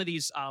 This is one of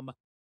these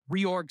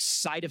reorg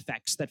side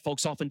effects that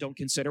folks often don't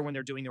consider when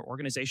they're doing their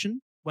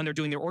organization, when they're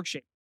doing their org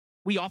shape.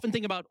 We often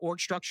think about org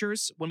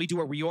structures when we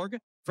do a reorg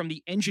from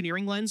the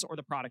engineering lens or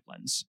the product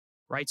lens,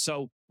 right?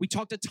 So we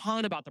talked a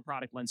ton about the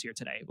product lens here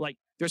today. Like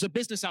there's a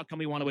business outcome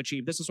we want to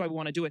achieve. This is why we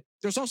want to do it.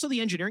 There's also the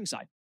engineering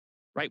side,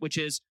 right? Which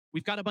is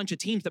we've got a bunch of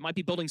teams that might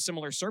be building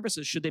similar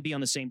services. Should they be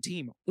on the same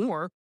team?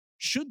 Or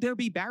should there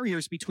be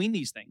barriers between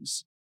these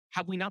things?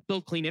 Have we not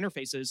built clean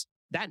interfaces?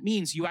 That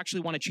means you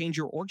actually want to change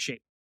your org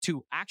shape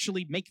to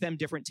actually make them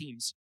different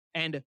teams.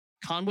 And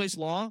Conway's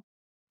law,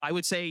 I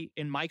would say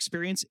in my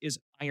experience, is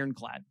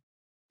ironclad.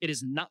 It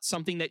is not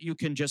something that you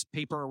can just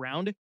paper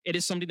around. It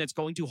is something that's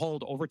going to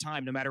hold over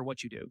time, no matter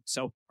what you do.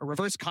 So a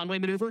reverse Conway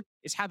maneuver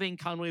is having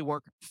Conway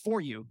work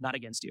for you, not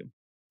against you.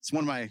 It's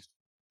one of my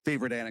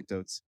favorite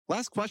anecdotes.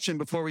 Last question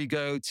before we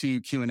go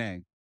to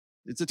Q&A.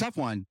 It's a tough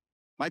one.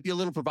 Might be a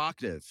little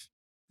provocative.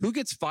 Who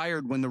gets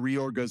fired when the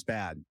reorg goes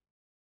bad?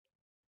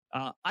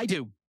 I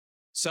do.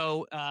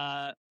 So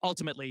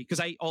ultimately, because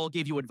I all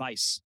gave you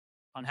advice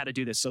on how to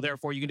do this. So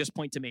therefore, you can just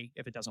point to me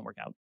if it doesn't work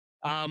out.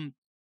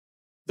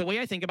 The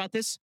way I think about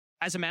this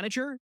as a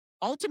manager,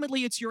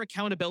 ultimately, it's your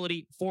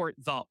accountability for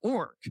the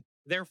org.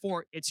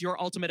 Therefore, it's your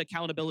ultimate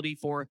accountability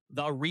for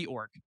the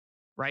reorg,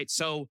 right?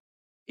 So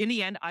in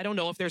the end, I don't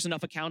know if there's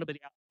enough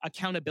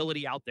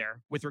accountability out there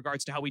with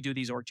regards to how we do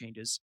these org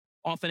changes.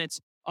 Often it's,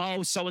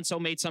 oh, so-and-so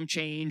made some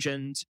change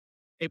and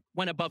it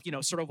went above,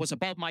 sort of was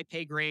above my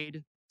pay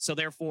grade. So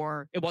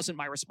therefore, it wasn't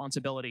my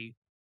responsibility.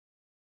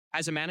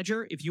 As a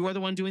manager, if you are the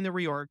one doing the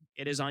reorg,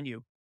 it is on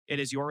you. It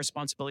is your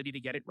responsibility to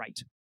get it right.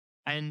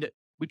 And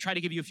we try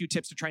to give you a few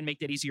tips to try and make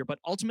that easier. But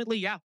ultimately,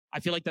 yeah, I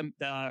feel like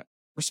the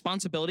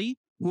responsibility,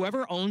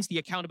 whoever owns the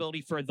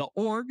accountability for the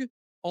org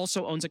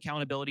also owns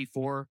accountability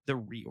for the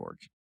reorg.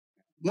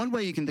 One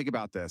way you can think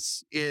about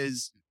this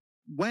is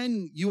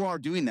when you are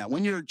doing that,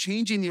 when you're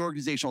changing the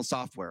organizational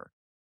software,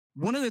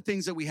 one of the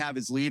things that we have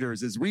as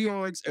leaders is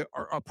reorgs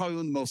are probably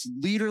one of the most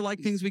leader-like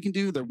things we can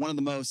do. They're one of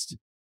the most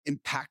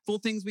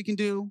impactful things we can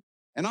do.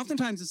 And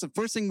oftentimes it's the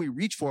first thing we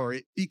reach for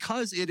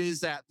because it is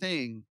that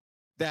thing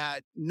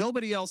that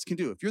nobody else can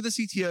do. If you're the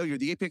CTO, you're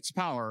the apex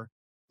power,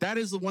 that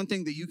is the one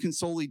thing that you can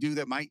solely do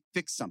that might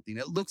fix something.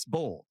 It looks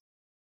bold.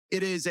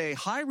 It is a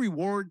high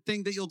reward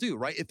thing that you'll do,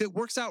 right? If it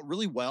works out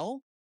really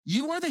well,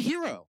 you are the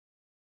hero.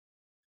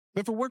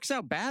 But if it works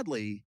out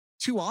badly,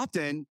 too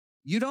often,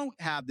 you don't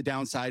have the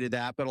downside of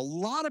that, but a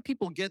lot of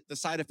people get the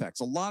side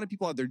effects. A lot of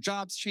people have their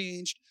jobs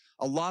changed.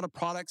 A lot of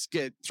products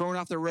get thrown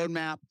off their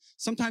roadmap.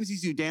 Sometimes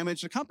these do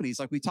damage to companies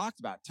like we talked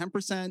about.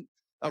 10%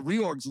 of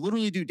reorgs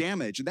literally do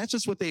damage. And that's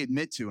just what they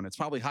admit to. And it's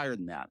probably higher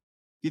than that.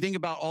 You think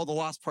about all the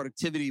lost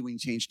productivity when you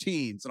change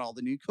teams and all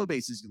the new code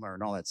bases you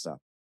learn, all that stuff.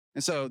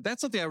 And so that's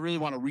something I really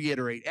want to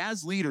reiterate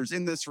as leaders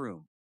in this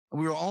room.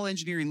 And we are all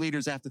engineering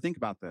leaders that have to think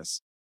about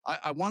this.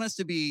 I want us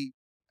to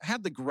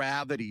have the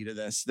gravity to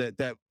this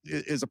that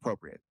is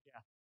appropriate. Yeah.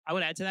 I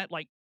would add to that,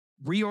 like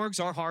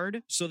reorgs are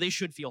hard, so they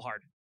should feel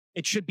hard.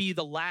 It should be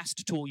the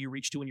last tool you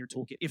reach to in your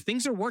toolkit. If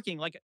things are working,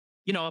 like,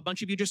 a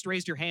bunch of you just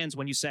raised your hands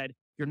when you said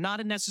you're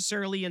not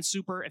necessarily in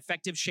super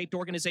effective shaped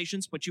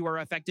organizations, but you are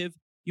effective.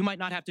 You might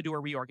not have to do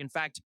a reorg. In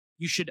fact,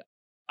 you should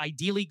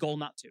ideally goal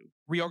not to.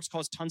 Reorgs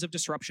cause tons of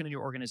disruption in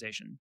your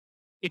organization.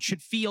 It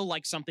should feel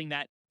like something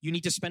that you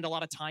need to spend a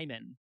lot of time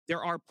in.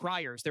 There are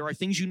priors. There are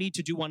things you need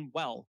to do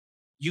well.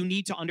 You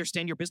need to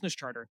understand your business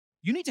charter.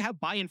 You need to have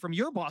buy-in from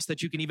your boss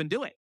that you can even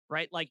do it,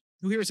 right? Like,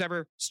 who here has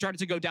ever started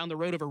to go down the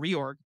road of a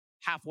reorg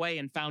halfway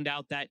and found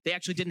out that they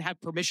actually didn't have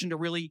permission to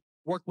really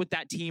work with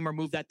that team or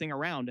move that thing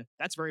around?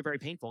 That's very, very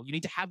painful. You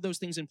need to have those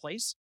things in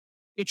place.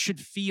 It should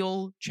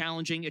feel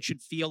challenging. It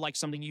should feel like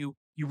something you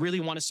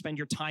really want to spend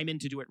your time in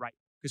to do it right.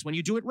 Because when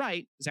you do it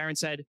right, as Aaron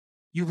said,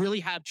 you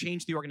really have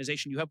changed the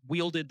organization. You have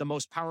wielded the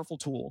most powerful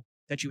tool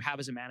that you have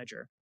as a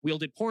manager.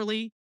 Wielded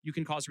poorly, you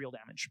can cause real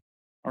damage.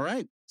 All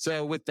right.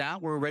 So with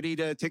that, we're ready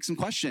to take some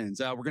questions.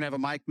 We're going to have a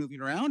mic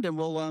moving around and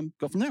we'll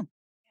go from there.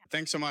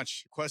 Thanks so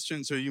much.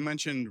 Question. So you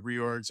mentioned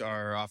reorgs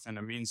are often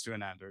a means to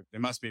an end, or they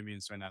must be a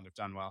means to an end if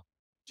done well.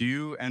 Do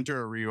you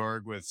enter a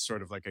reorg with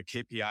sort of like a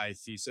KPI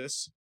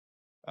thesis?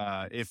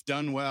 If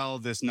done well,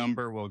 this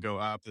number will go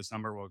up, this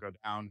number will go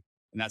down,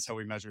 and that's how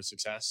we measure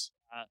success?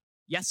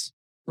 Yes,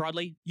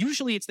 broadly.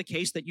 Usually it's the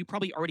case that you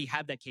probably already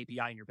have that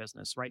KPI in your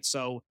business, right?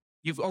 So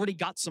you've already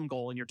got some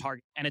goal in your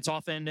target, and it's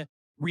often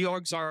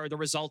reorgs are the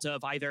result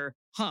of either,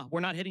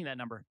 we're not hitting that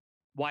number.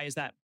 Why is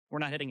that? We're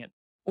not hitting it.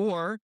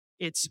 Or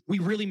it's, we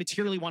really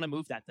materially want to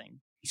move that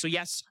thing. So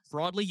yes,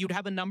 broadly, you'd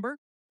have a number,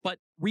 but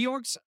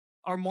reorgs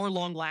are more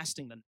long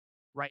lasting than,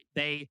 right?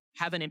 They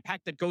have an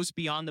impact that goes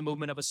beyond the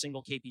movement of a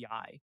single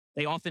KPI.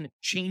 They often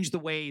change the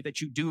way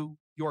that you do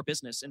your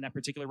business in that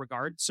particular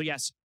regard. So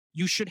yes,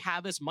 you should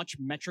have as much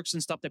metrics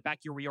and stuff that back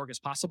your reorg as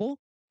possible.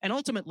 And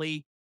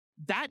ultimately,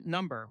 that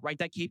number, right,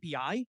 that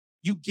KPI,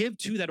 you give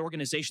to that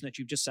organization that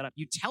you've just set up.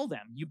 You tell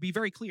them, you be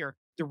very clear,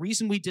 the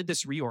reason we did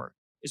this reorg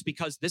is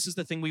because this is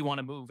the thing we want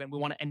to move and we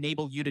want to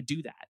enable you to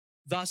do that.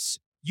 Thus,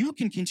 you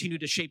can continue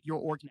to shape your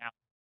org now,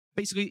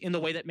 basically in the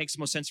way that makes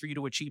most sense for you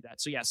to achieve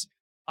that. So yes,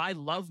 I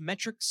love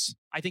metrics.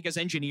 I think as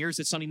engineers,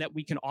 it's something that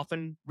we can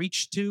often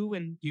reach to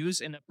and use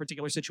in a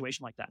particular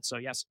situation like that. So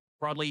yes,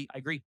 broadly, I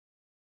agree.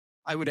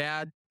 I would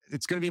add,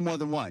 it's going to be more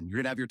than one. You're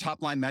going to have your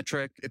top line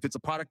metric. If it's a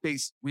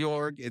product-based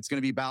reorg, it's going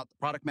to be about the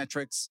product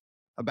metrics,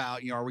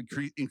 about, are we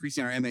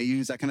increasing our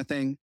MAUs, that kind of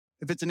thing.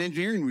 If it's an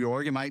engineering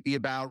reorg, it might be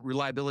about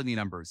reliability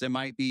numbers. It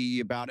might be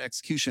about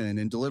execution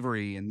and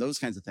delivery and those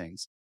kinds of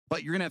things.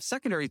 But you're going to have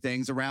secondary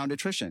things around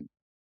attrition.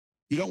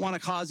 You don't want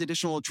to cause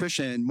additional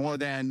attrition more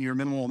than your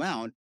minimal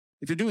amount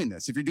if you're doing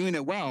this. If you're doing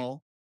it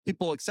well,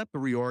 people accept the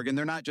reorg and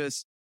they're not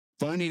just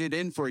phoning it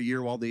in for a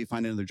year while they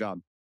find another job.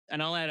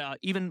 And I'll add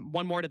even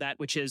one more to that,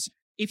 which is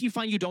if you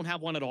find you don't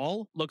have one at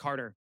all, look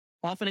harder.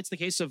 Often it's the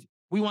case of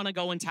we want to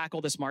go and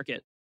tackle this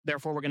market.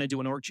 Therefore, we're going to do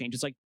an org change.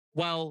 It's like,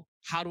 well,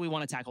 how do we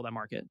want to tackle that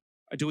market?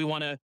 Or do we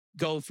want to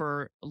go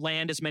for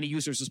land as many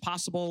users as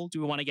possible?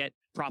 Do we want to get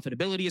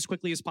profitability as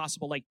quickly as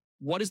possible? Like,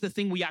 what is the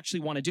thing we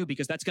actually want to do?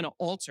 Because that's going to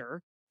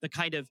alter the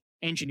kind of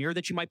engineer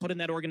that you might put in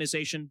that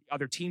organization,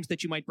 other teams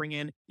that you might bring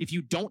in. If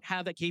you don't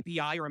have a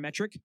KPI or a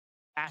metric,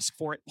 ask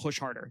for it, push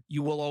harder.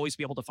 You will always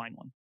be able to find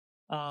one.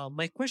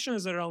 My question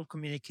is around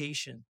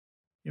communication.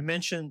 You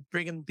mentioned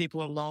bringing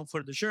people along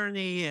for the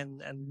journey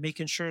and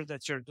making sure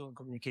that you're doing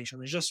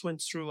communication. I just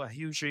went through a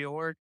huge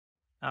reorg.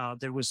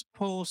 There was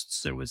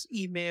posts, there was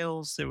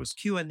emails, there was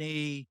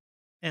Q&A.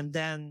 And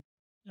then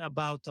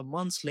about a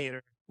month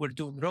later, we're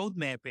doing road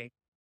mapping.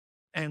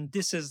 And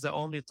this is the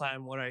only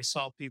time where I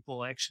saw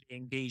people actually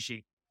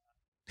engaging.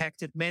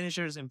 Impacted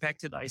managers,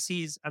 impacted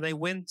ICs. And I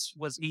went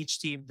with each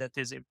team that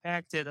is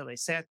impacted and I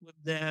sat with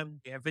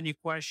them. Do you have any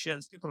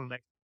questions? People are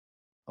like,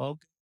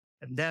 okay.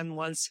 And then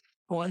once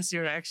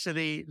you're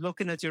actually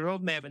looking at your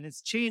roadmap and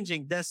it's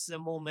changing, that's the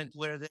moment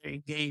where they're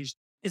engaged.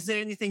 Is there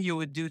anything you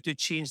would do to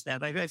change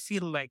that? I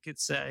feel like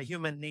it's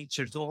human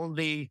nature to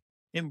only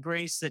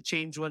embrace the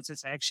change once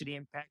it's actually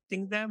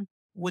impacting them.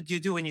 Would you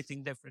do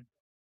anything different?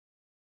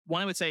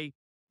 One, I would say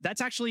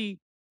that's actually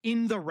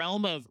in the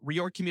realm of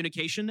reorg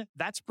communication.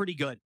 That's pretty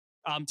good.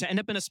 To end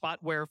up in a spot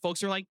where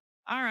folks are like,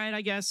 all right,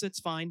 I guess it's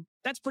fine.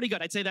 That's pretty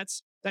good. I'd say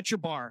that's your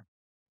bar.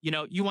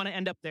 You want to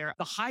end up there.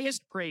 The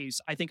highest praise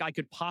I think I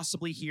could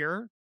possibly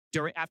hear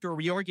after a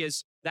reorg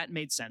is that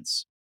made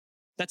sense.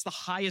 That's the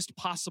highest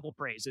possible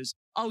praise is,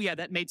 oh yeah,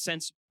 that made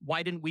sense.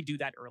 Why didn't we do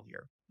that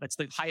earlier? That's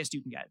the highest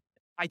you can get.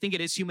 I think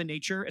it is human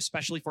nature,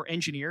 especially for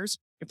engineers.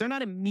 If they're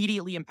not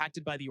immediately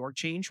impacted by the org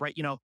change, right?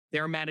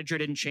 Their manager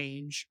didn't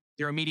change.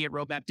 Their immediate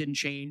roadmap didn't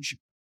change.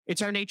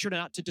 It's our nature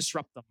not to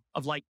disrupt them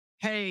of like,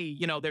 hey,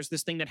 there's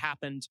this thing that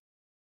happened.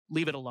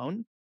 Leave it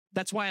alone.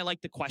 That's why I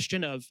like the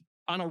question of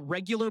on a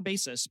regular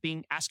basis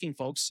asking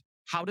folks,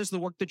 how does the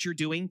work that you're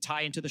doing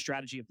tie into the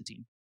strategy of the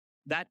team?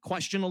 That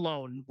question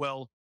alone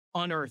will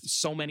unearth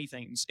so many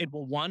things. It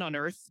will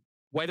unearth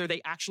whether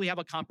they actually have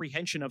a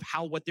comprehension of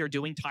how what they're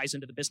doing ties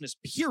into the business,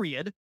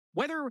 period.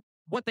 Whether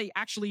what they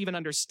actually even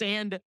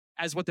understand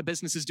as what the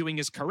business is doing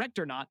is correct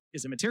or not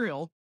is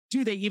immaterial.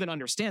 Do they even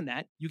understand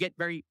that? You get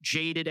very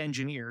jaded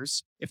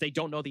engineers if they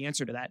don't know the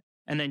answer to that.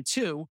 And then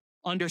two,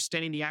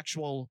 understanding the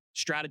actual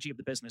strategy of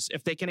the business.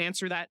 If they can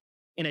answer that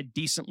in a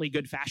decently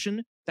good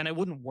fashion, then I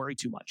wouldn't worry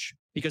too much.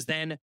 Because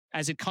then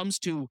as it comes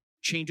to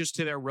changes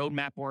to their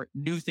roadmap or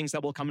new things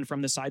that will come in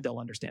from the side, they'll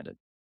understand it.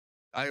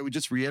 I would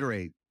just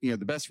reiterate, the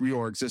best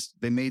reorgs,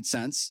 they made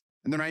sense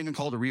and they're not even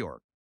called a reorg.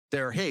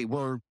 They're, hey,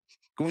 we're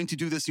going to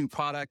do this new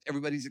product.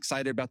 Everybody's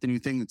excited about the new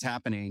thing that's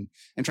happening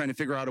and trying to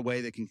figure out a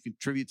way that can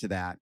contribute to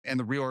that. And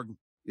the reorg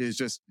is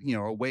just,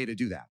 a way to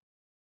do that.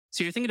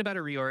 So you're thinking about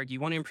a reorg,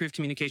 you want to improve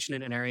communication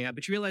in an area,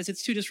 but you realize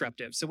it's too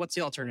disruptive. So what's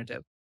the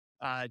alternative?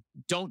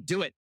 Don't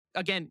do it.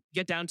 Again,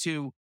 get down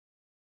to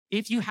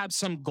if you have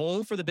some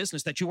goal for the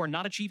business that you are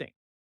not achieving,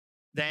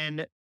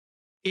 then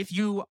if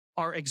you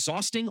are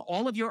exhausting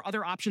all of your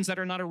other options that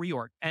are not a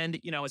reorg, and,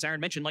 as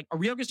Aaron mentioned, like a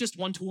reorg is just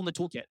one tool in the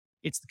toolkit.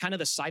 It's kind of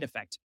the side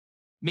effect.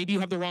 Maybe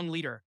you have the wrong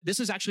leader. This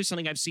is actually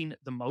something I've seen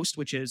the most,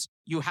 which is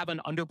you have an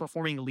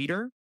underperforming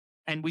leader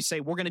and we say,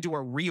 we're going to do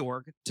a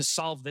reorg to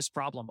solve this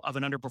problem of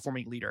an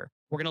underperforming leader.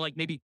 We're going to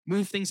maybe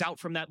move things out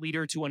from that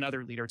leader to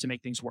another leader to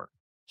make things work.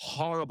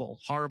 Horrible,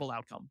 horrible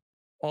outcome.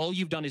 All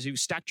you've done is you've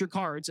stacked your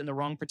cards in the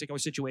wrong particular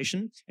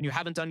situation and you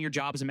haven't done your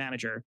job as a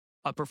manager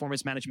of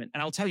performance management.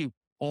 And I'll tell you,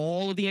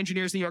 all of the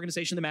engineers in the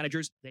organization, the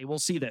managers, they will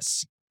see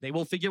this. They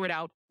will figure it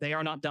out. They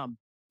are not dumb.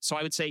 So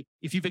I would say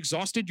if you've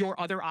exhausted your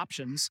other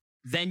options,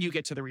 then you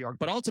get to the reorg.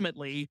 But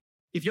ultimately,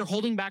 if you're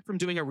holding back from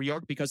doing a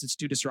reorg because it's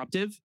too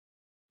disruptive,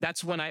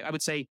 that's when I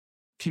would say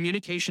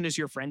communication is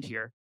your friend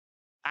here.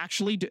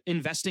 Actually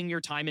investing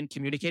your time in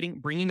communicating,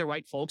 bringing the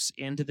right folks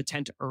into the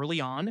tent early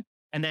on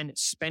And then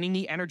spending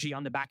the energy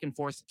on the back and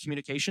forth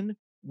communication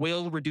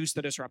will reduce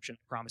the disruption,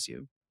 I promise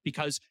you,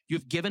 because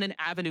you've given an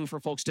avenue for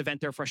folks to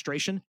vent their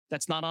frustration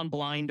that's not on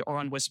Blind or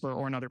on Whisper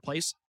or another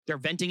place. They're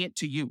venting it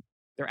to you.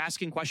 They're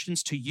asking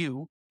questions to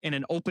you in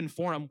an open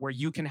forum where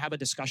you can have a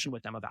discussion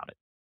with them about it.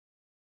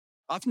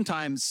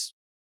 Oftentimes,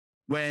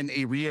 when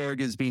a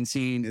reorg is being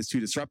seen as too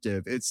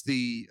disruptive, it's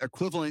the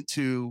equivalent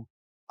to,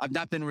 I've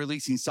not been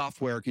releasing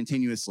software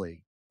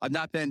continuously. I've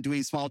not been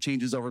doing small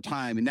changes over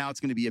time, and now it's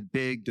going to be a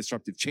big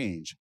disruptive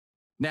change.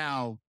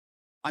 Now,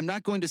 I'm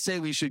not going to say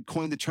we should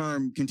coin the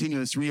term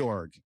continuous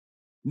reorg.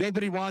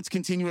 Nobody wants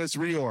continuous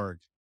reorg,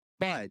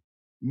 but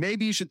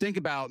maybe you should think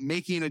about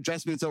making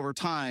adjustments over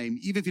time,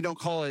 even if you don't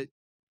call it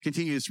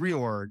continuous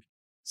reorg,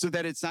 so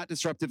that it's not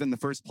disruptive in the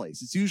first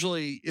place. It's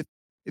usually,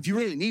 if you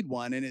really need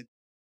one and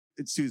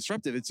it's too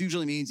disruptive, it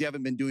usually means you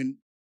haven't been doing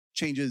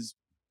changes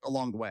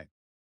along the way.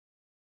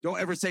 Don't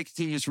ever say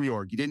continuous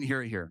reorg. You didn't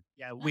hear it here.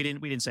 Yeah, we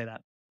didn't say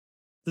that.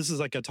 This is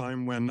like a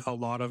time when a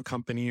lot of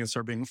companies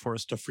are being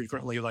forced to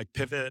frequently like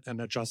pivot and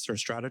adjust their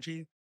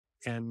strategy.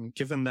 And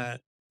given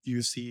that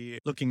you see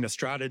looking to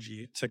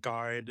strategy to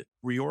guide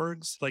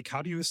reorgs, like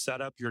how do you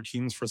set up your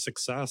teams for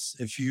success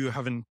if you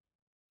have an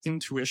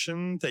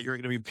intuition that you're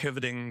going to be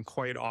pivoting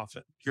quite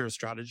often your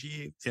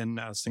strategy in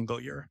a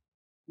single year?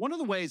 One of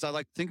the ways I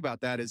like to think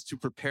about that is to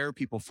prepare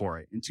people for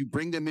it and to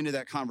bring them into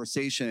that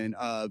conversation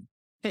of,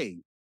 hey,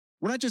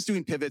 we're not just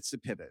doing pivots to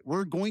pivot.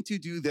 We're going to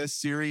do this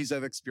series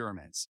of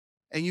experiments.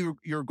 And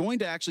you're going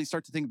to actually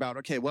start to think about,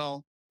 okay,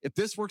 well, if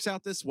this works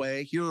out this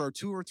way, here are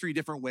 2 or 3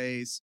 different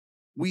ways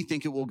we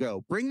think it will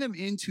go. Bring them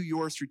into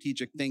your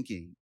strategic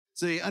thinking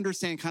so they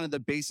understand kind of the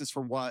basis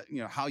for what,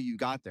 how you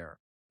got there.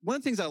 One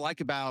of the things I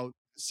like about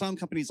some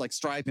companies like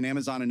Stripe and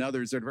Amazon and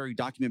others that are very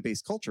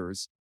document-based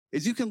cultures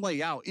is you can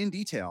lay out in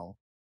detail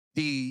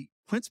the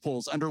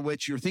principles under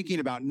which you're thinking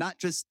about not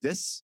just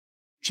this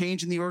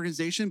change in the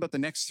organization, but the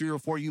next 3 or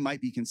 4 you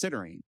might be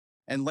considering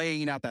and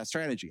laying out that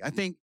strategy. I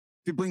think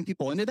if you bring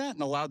people into that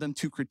and allow them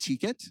to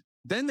critique it,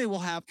 then they will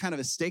have kind of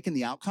a stake in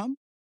the outcome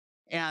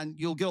and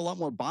you'll get a lot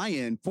more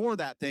buy-in for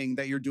that thing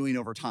that you're doing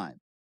over time.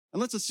 And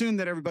let's assume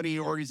that everybody in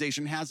your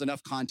organization has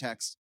enough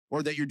context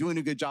or that you're doing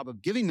a good job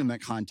of giving them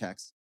that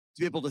context to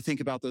be able to think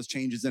about those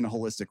changes in a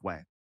holistic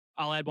way.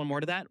 I'll add one more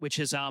to that, which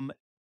is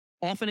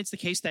often it's the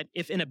case that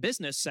if in a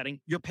business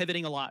setting, you're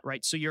pivoting a lot,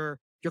 right? So you're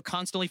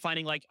constantly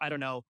finding like, I don't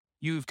know,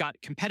 you've got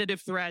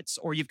competitive threats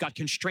or you've got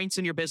constraints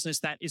in your business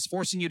that is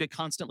forcing you to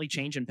constantly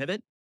change and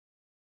pivot.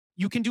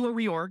 You can do a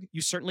reorg.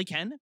 You certainly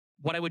can.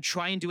 What I would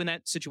try and do in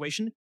that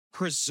situation,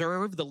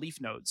 preserve the leaf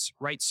nodes,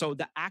 right? So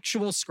the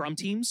actual Scrum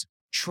teams,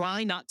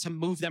 try not to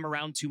move them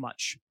around too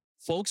much.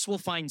 Folks will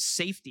find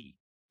safety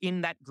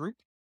in that group.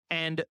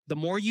 And the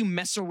more you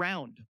mess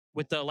around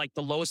with the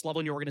lowest level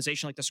in your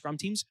organization, like the Scrum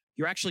teams,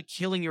 you're actually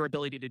killing your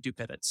ability to do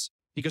pivots.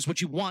 Because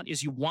what you want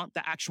is you want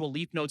the actual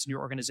leaf nodes in your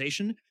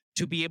organization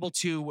to be able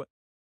to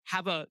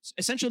have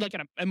essentially like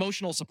an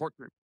emotional support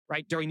group,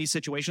 right? During these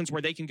situations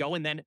where they can go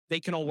and then they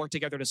can all work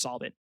together to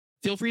solve it.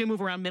 Feel free to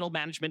move around middle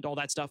management, all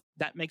that stuff.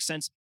 That makes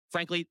sense.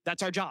 Frankly,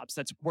 that's our jobs.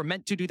 We're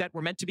meant to do that.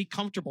 We're meant to be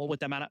comfortable with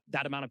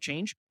that amount of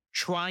change.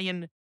 Try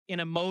and in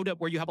a mode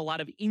where you have a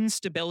lot of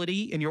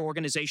instability in your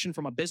organization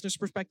from a business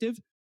perspective,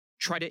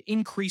 try to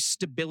increase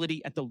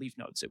stability at the leaf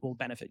nodes. It will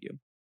benefit you.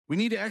 We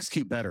need to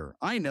execute better.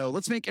 I know.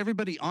 Let's make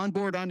everybody on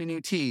board onto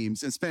new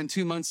teams and spend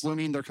 2 months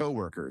learning their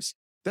coworkers.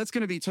 That's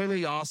going to be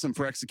totally awesome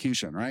for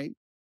execution, right?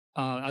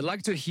 I'd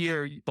like to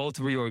hear both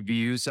of your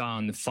views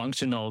on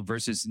functional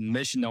versus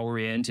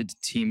mission-oriented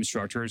team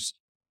structures.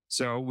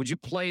 So would you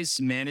place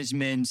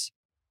management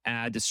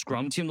at the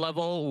Scrum team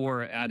level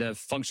or at a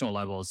functional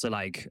level? So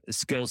like a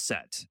skill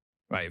set,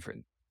 right? For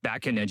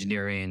backend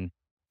engineering,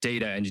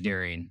 data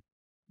engineering,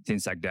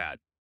 things like that.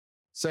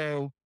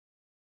 So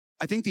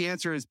I think the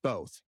answer is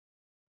both.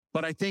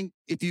 But I think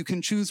if you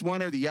can choose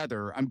one or the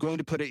other, I'm going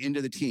to put it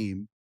into the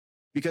team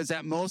because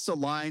that most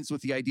aligns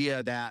with the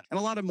idea that, and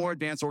a lot of more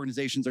advanced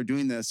organizations are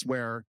doing this,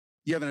 where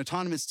you have an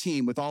autonomous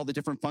team with all the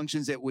different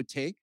functions it would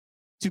take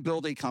to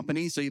build a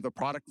company. So you have a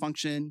product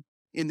function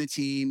in the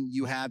team,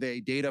 you have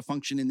a data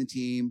function in the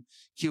team,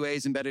 QA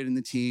is embedded in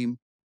the team.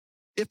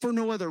 If for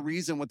no other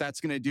reason, what that's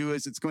going to do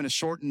is it's going to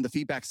shorten the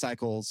feedback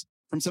cycles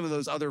from some of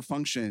those other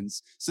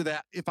functions so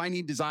that if I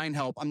need design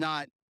help, I'm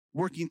not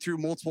working through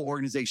multiple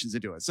organizations to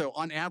do it. So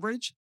on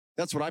average,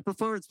 that's what I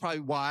prefer. It's probably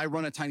why I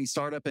run a tiny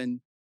startup, and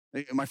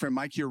my friend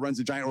Mike here runs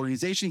a giant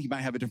organization. He might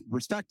have a different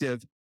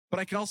perspective, but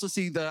I can also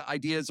see the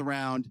ideas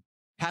around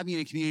having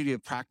a community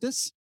of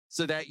practice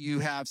so that you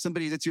have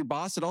somebody that's your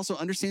boss that also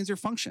understands your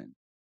function.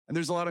 And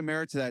there's a lot of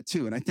merit to that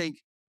too. And I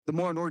think the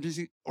more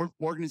an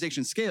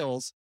organization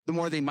scales, the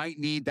more they might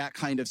need that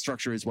kind of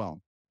structure as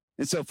well.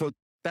 And so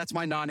that's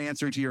my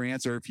non-answer to your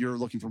answer if you're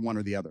looking for one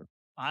or the other.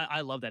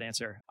 I love that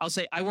answer. I'll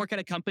say I work at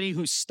a company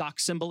whose stock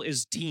symbol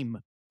is team.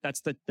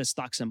 That's the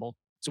stock symbol.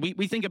 So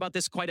we think about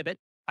this quite a bit.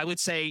 I would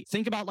say,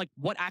 think about like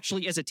what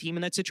actually is a team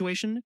in that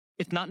situation.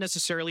 It's not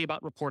necessarily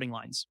about reporting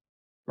lines,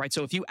 right?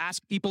 So if you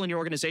ask people in your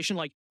organization,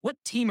 like, what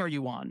team are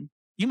you on?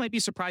 You might be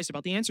surprised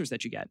about the answers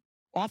that you get.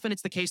 often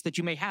it's the case that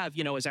you may have,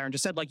 as Aaron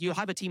just said, like you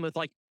have a team with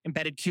like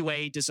embedded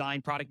QA,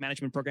 design, product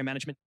management, program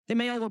management. They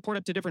may all report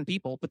up to different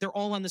people, but they're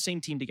all on the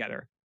same team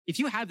together. If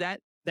you have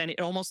that, then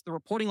the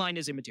reporting line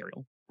is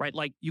immaterial, right?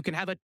 Like you can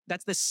have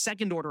that's the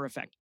second order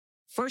effect.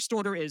 First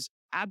order is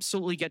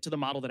absolutely get to the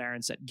model that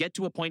Aaron said. Get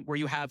to a point where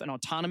you have an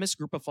autonomous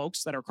group of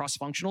folks that are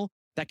cross-functional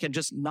that can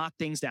just knock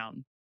things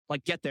down.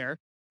 Like get there.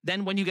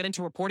 Then when you get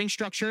into reporting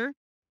structure,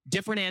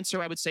 different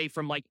answer, I would say,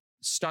 from like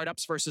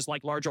startups versus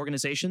like large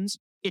organizations.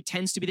 It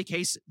tends to be the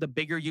case, the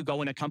bigger you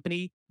go in a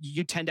company,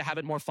 you tend to have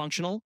it more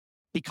functional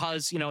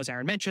because, as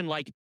Aaron mentioned,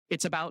 like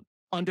it's about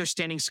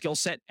understanding skill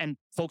set and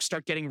folks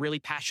start getting really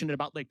passionate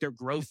about like their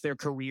growth, their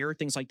career,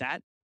 things like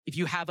that. If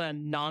you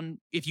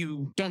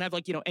don't have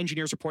like,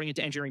 engineers reporting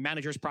into engineering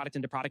managers, product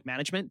into product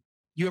management,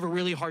 you have a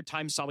really hard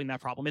time solving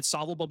that problem. It's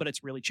solvable, but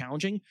it's really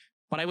challenging.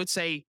 But I would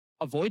say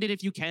avoid it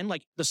if you can.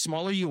 Like the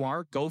smaller you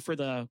are, go for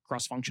the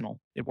cross-functional.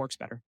 It works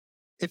better.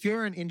 If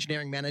you're an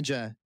engineering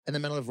manager in the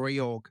middle of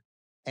reorg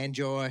and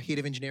your head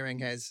of engineering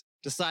has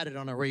decided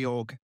on a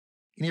reorg,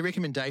 any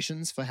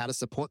recommendations for how to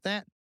support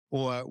that?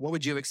 Or what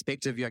would you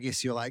expect of,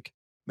 your like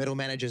middle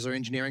managers or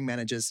engineering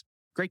managers?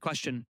 Great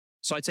question.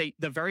 So I'd say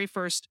the very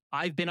first,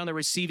 I've been on the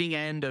receiving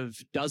end of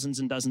dozens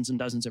and dozens and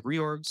dozens of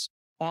reorgs.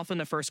 Often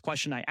the first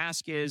question I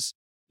ask is,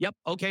 yep,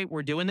 okay,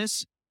 we're doing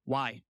this.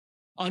 Why?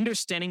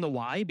 Understanding the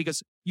why,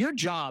 because your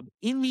job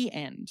in the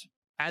end,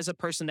 as a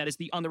person that is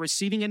on the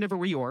receiving end of a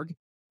reorg,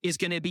 is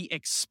going to be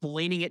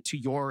explaining it to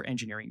your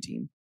engineering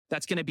team.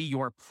 That's going to be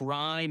your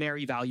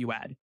primary value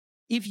add.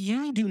 If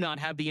you do not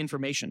have the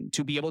information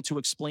to be able to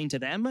explain to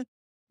them,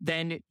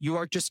 then you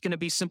are just going to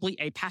be simply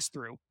a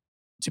pass-through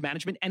to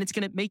management. And it's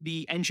going to make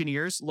the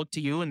engineers look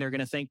to you and they're going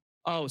to think,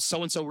 oh,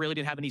 so-and-so really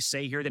didn't have any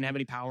say here, didn't have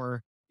any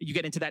power. You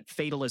get into that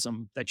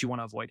fatalism that you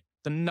want to avoid.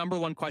 The number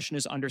one question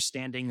is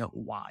understanding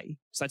why.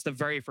 So that's the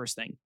very first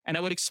thing. And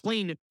I would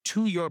explain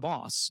to your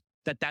boss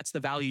that that's the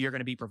value you're going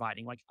to be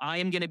providing. Like, I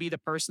am going to be the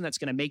person that's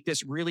going to make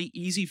this really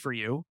easy for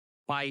you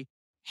by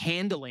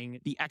handling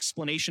the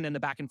explanation and the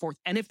back and forth.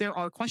 And if there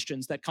are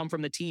questions that come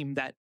from the team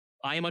that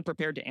I am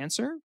unprepared to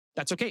answer,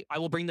 that's okay. I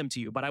will bring them to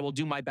you, but I will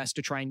do my best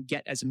to try and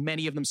get as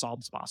many of them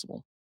solved as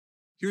possible.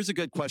 Here's a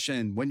good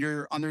question. When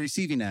you're on the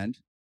receiving end,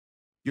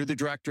 you're the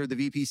director, the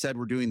VP said,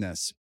 we're doing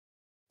this.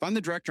 If I'm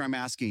the director, I'm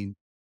asking,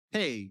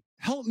 hey,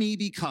 help me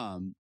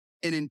become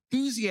an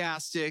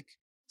enthusiastic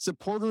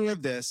supporter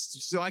of this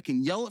so I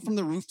can yell it from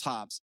the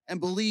rooftops and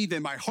believe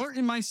in my heart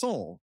and my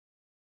soul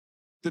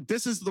that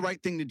this is the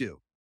right thing to do.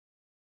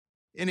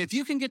 And if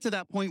you can get to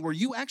that point where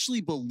you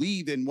actually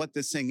believe in what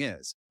this thing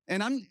is,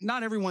 and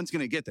not everyone's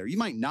going to get there. You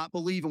might not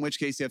believe, in which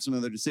case you have some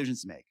other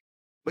decisions to make.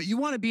 But you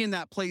want to be in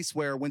that place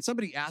where when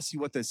somebody asks you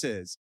what this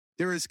is,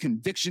 there is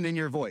conviction in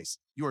your voice.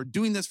 You are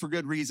doing this for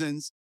good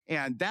reasons,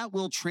 and that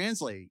will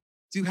translate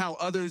to how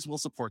others will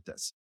support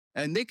this.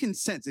 And they can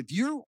sense, if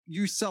you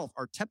yourself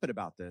are tepid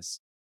about this,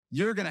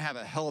 you're going to have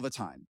a hell of a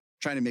time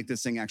trying to make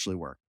this thing actually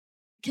work.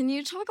 Can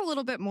you talk a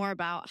little bit more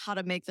about how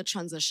to make the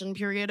transition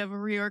period of a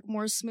reorg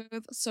more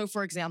smooth? So,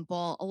 for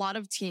example, a lot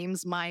of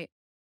teams might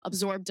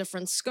absorb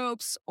different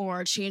scopes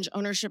or change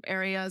ownership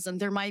areas, and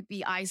there might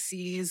be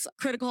ICs,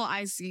 critical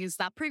ICs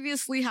that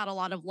previously had a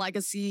lot of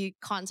legacy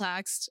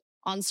context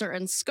on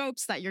certain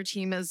scopes that your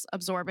team is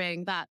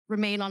absorbing that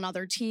remain on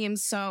other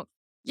teams. So,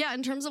 yeah,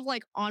 in terms of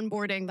like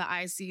onboarding the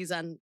ICs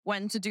and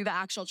when to do the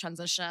actual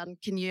transition,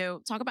 can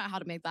you talk about how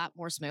to make that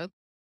more smooth?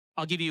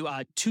 I'll give you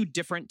two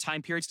different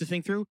time periods to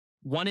think through.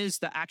 One is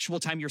the actual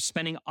time you're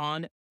spending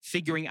on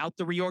figuring out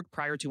the reorg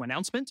prior to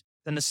announcement.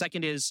 Then the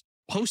second is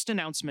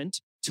post-announcement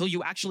till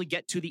you actually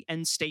get to the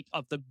end state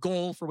of the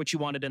goal for which you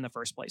wanted in the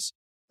first place.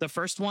 The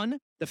first one,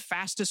 the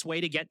fastest way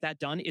to get that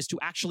done is to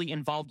actually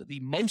involve the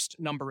most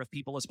number of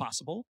people as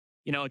possible.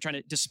 Trying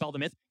to dispel the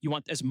myth. You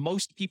want as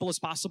most people as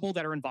possible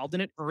that are involved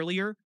in it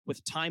earlier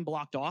with time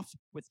blocked off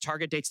with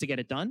target dates to get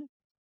it done.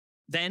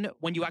 Then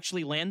when you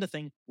actually land the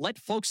thing, let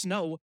folks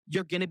know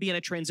you're going to be in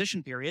a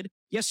transition period.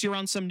 Yes, you're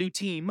on some new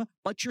team,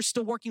 but you're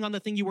still working on the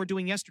thing you were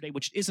doing yesterday,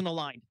 which isn't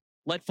aligned.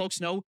 Let folks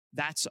know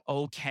that's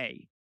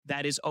okay.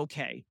 That is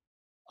okay.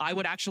 I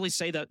would actually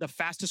say that the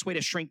fastest way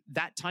to shrink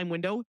that time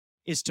window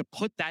is to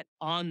put that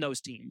on those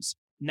teams.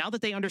 Now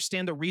that they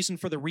understand the reason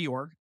for the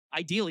reorg,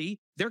 ideally,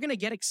 they're going to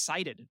get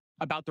excited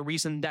about the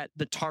reason that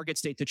the target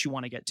state that you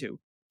want to get to.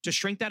 To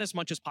shrink that as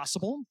much as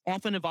possible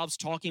often involves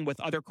talking with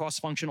other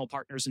cross-functional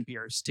partners and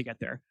peers to get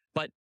there.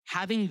 But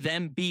having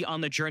them be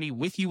on the journey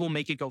with you will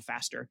make it go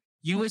faster.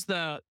 You as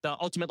the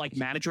ultimate like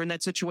manager in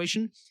that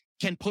situation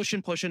can push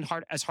and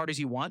hard as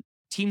you want.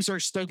 Teams are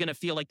still going to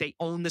feel like they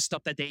own the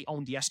stuff that they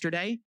owned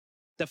yesterday.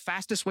 The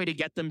fastest way to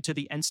get them to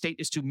the end state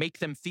is to make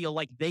them feel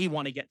like they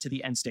want to get to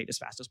the end state as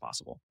fast as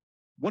possible.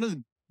 One of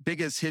the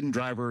biggest hidden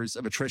drivers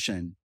of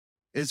attrition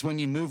is when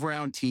you move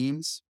around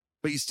teams,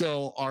 but you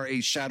still are a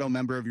shadow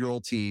member of your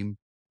old team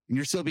and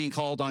you're still being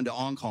called on to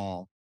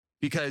on-call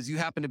because you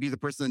happen to be the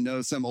person that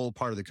knows some old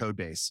part of the code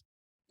base.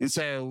 And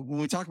so when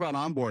we talk about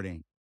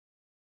onboarding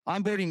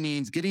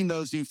means getting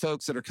those new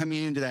folks that are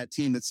coming into that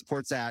team that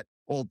supports that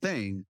old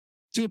thing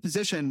to a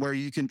position where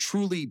you can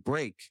truly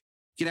break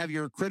You can have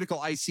your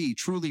critical IC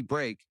truly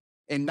break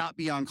and not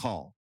be on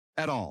call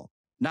at all.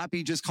 Not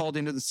be just called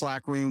into the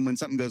Slack room when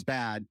something goes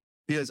bad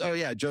because, oh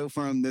yeah, Joe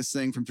from this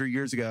thing from 3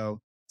 years ago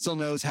still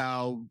knows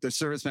how the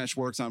service mesh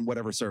works on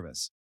whatever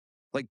service.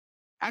 Like,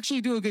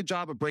 actually do a good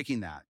job of breaking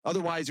that.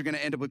 Otherwise, you're going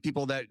to end up with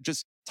people that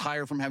just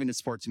tire from having to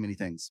support too many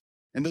things.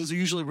 And those are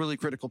usually really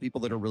critical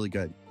people that are really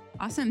good.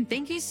 Awesome.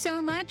 Thank you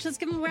so much. Let's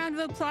give them a round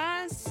of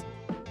applause.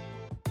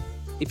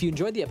 If you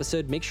enjoyed the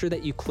episode, make sure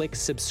that you click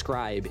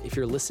subscribe if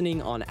you're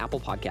listening on Apple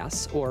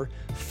Podcasts, or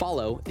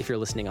follow if you're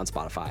listening on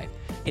Spotify.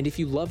 And if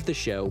you love the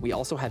show, we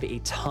also have a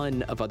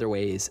ton of other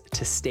ways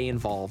to stay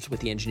involved with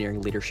the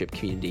engineering leadership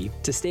community.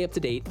 To stay up to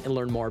date and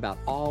learn more about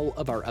all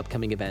of our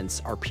upcoming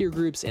events, our peer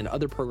groups, and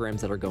other programs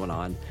that are going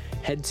on,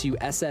 head to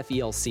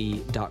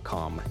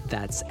sfelc.com.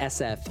 That's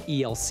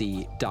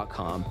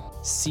sfelc.com.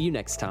 See you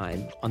next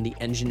time on the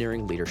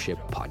Engineering Leadership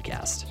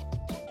Podcast.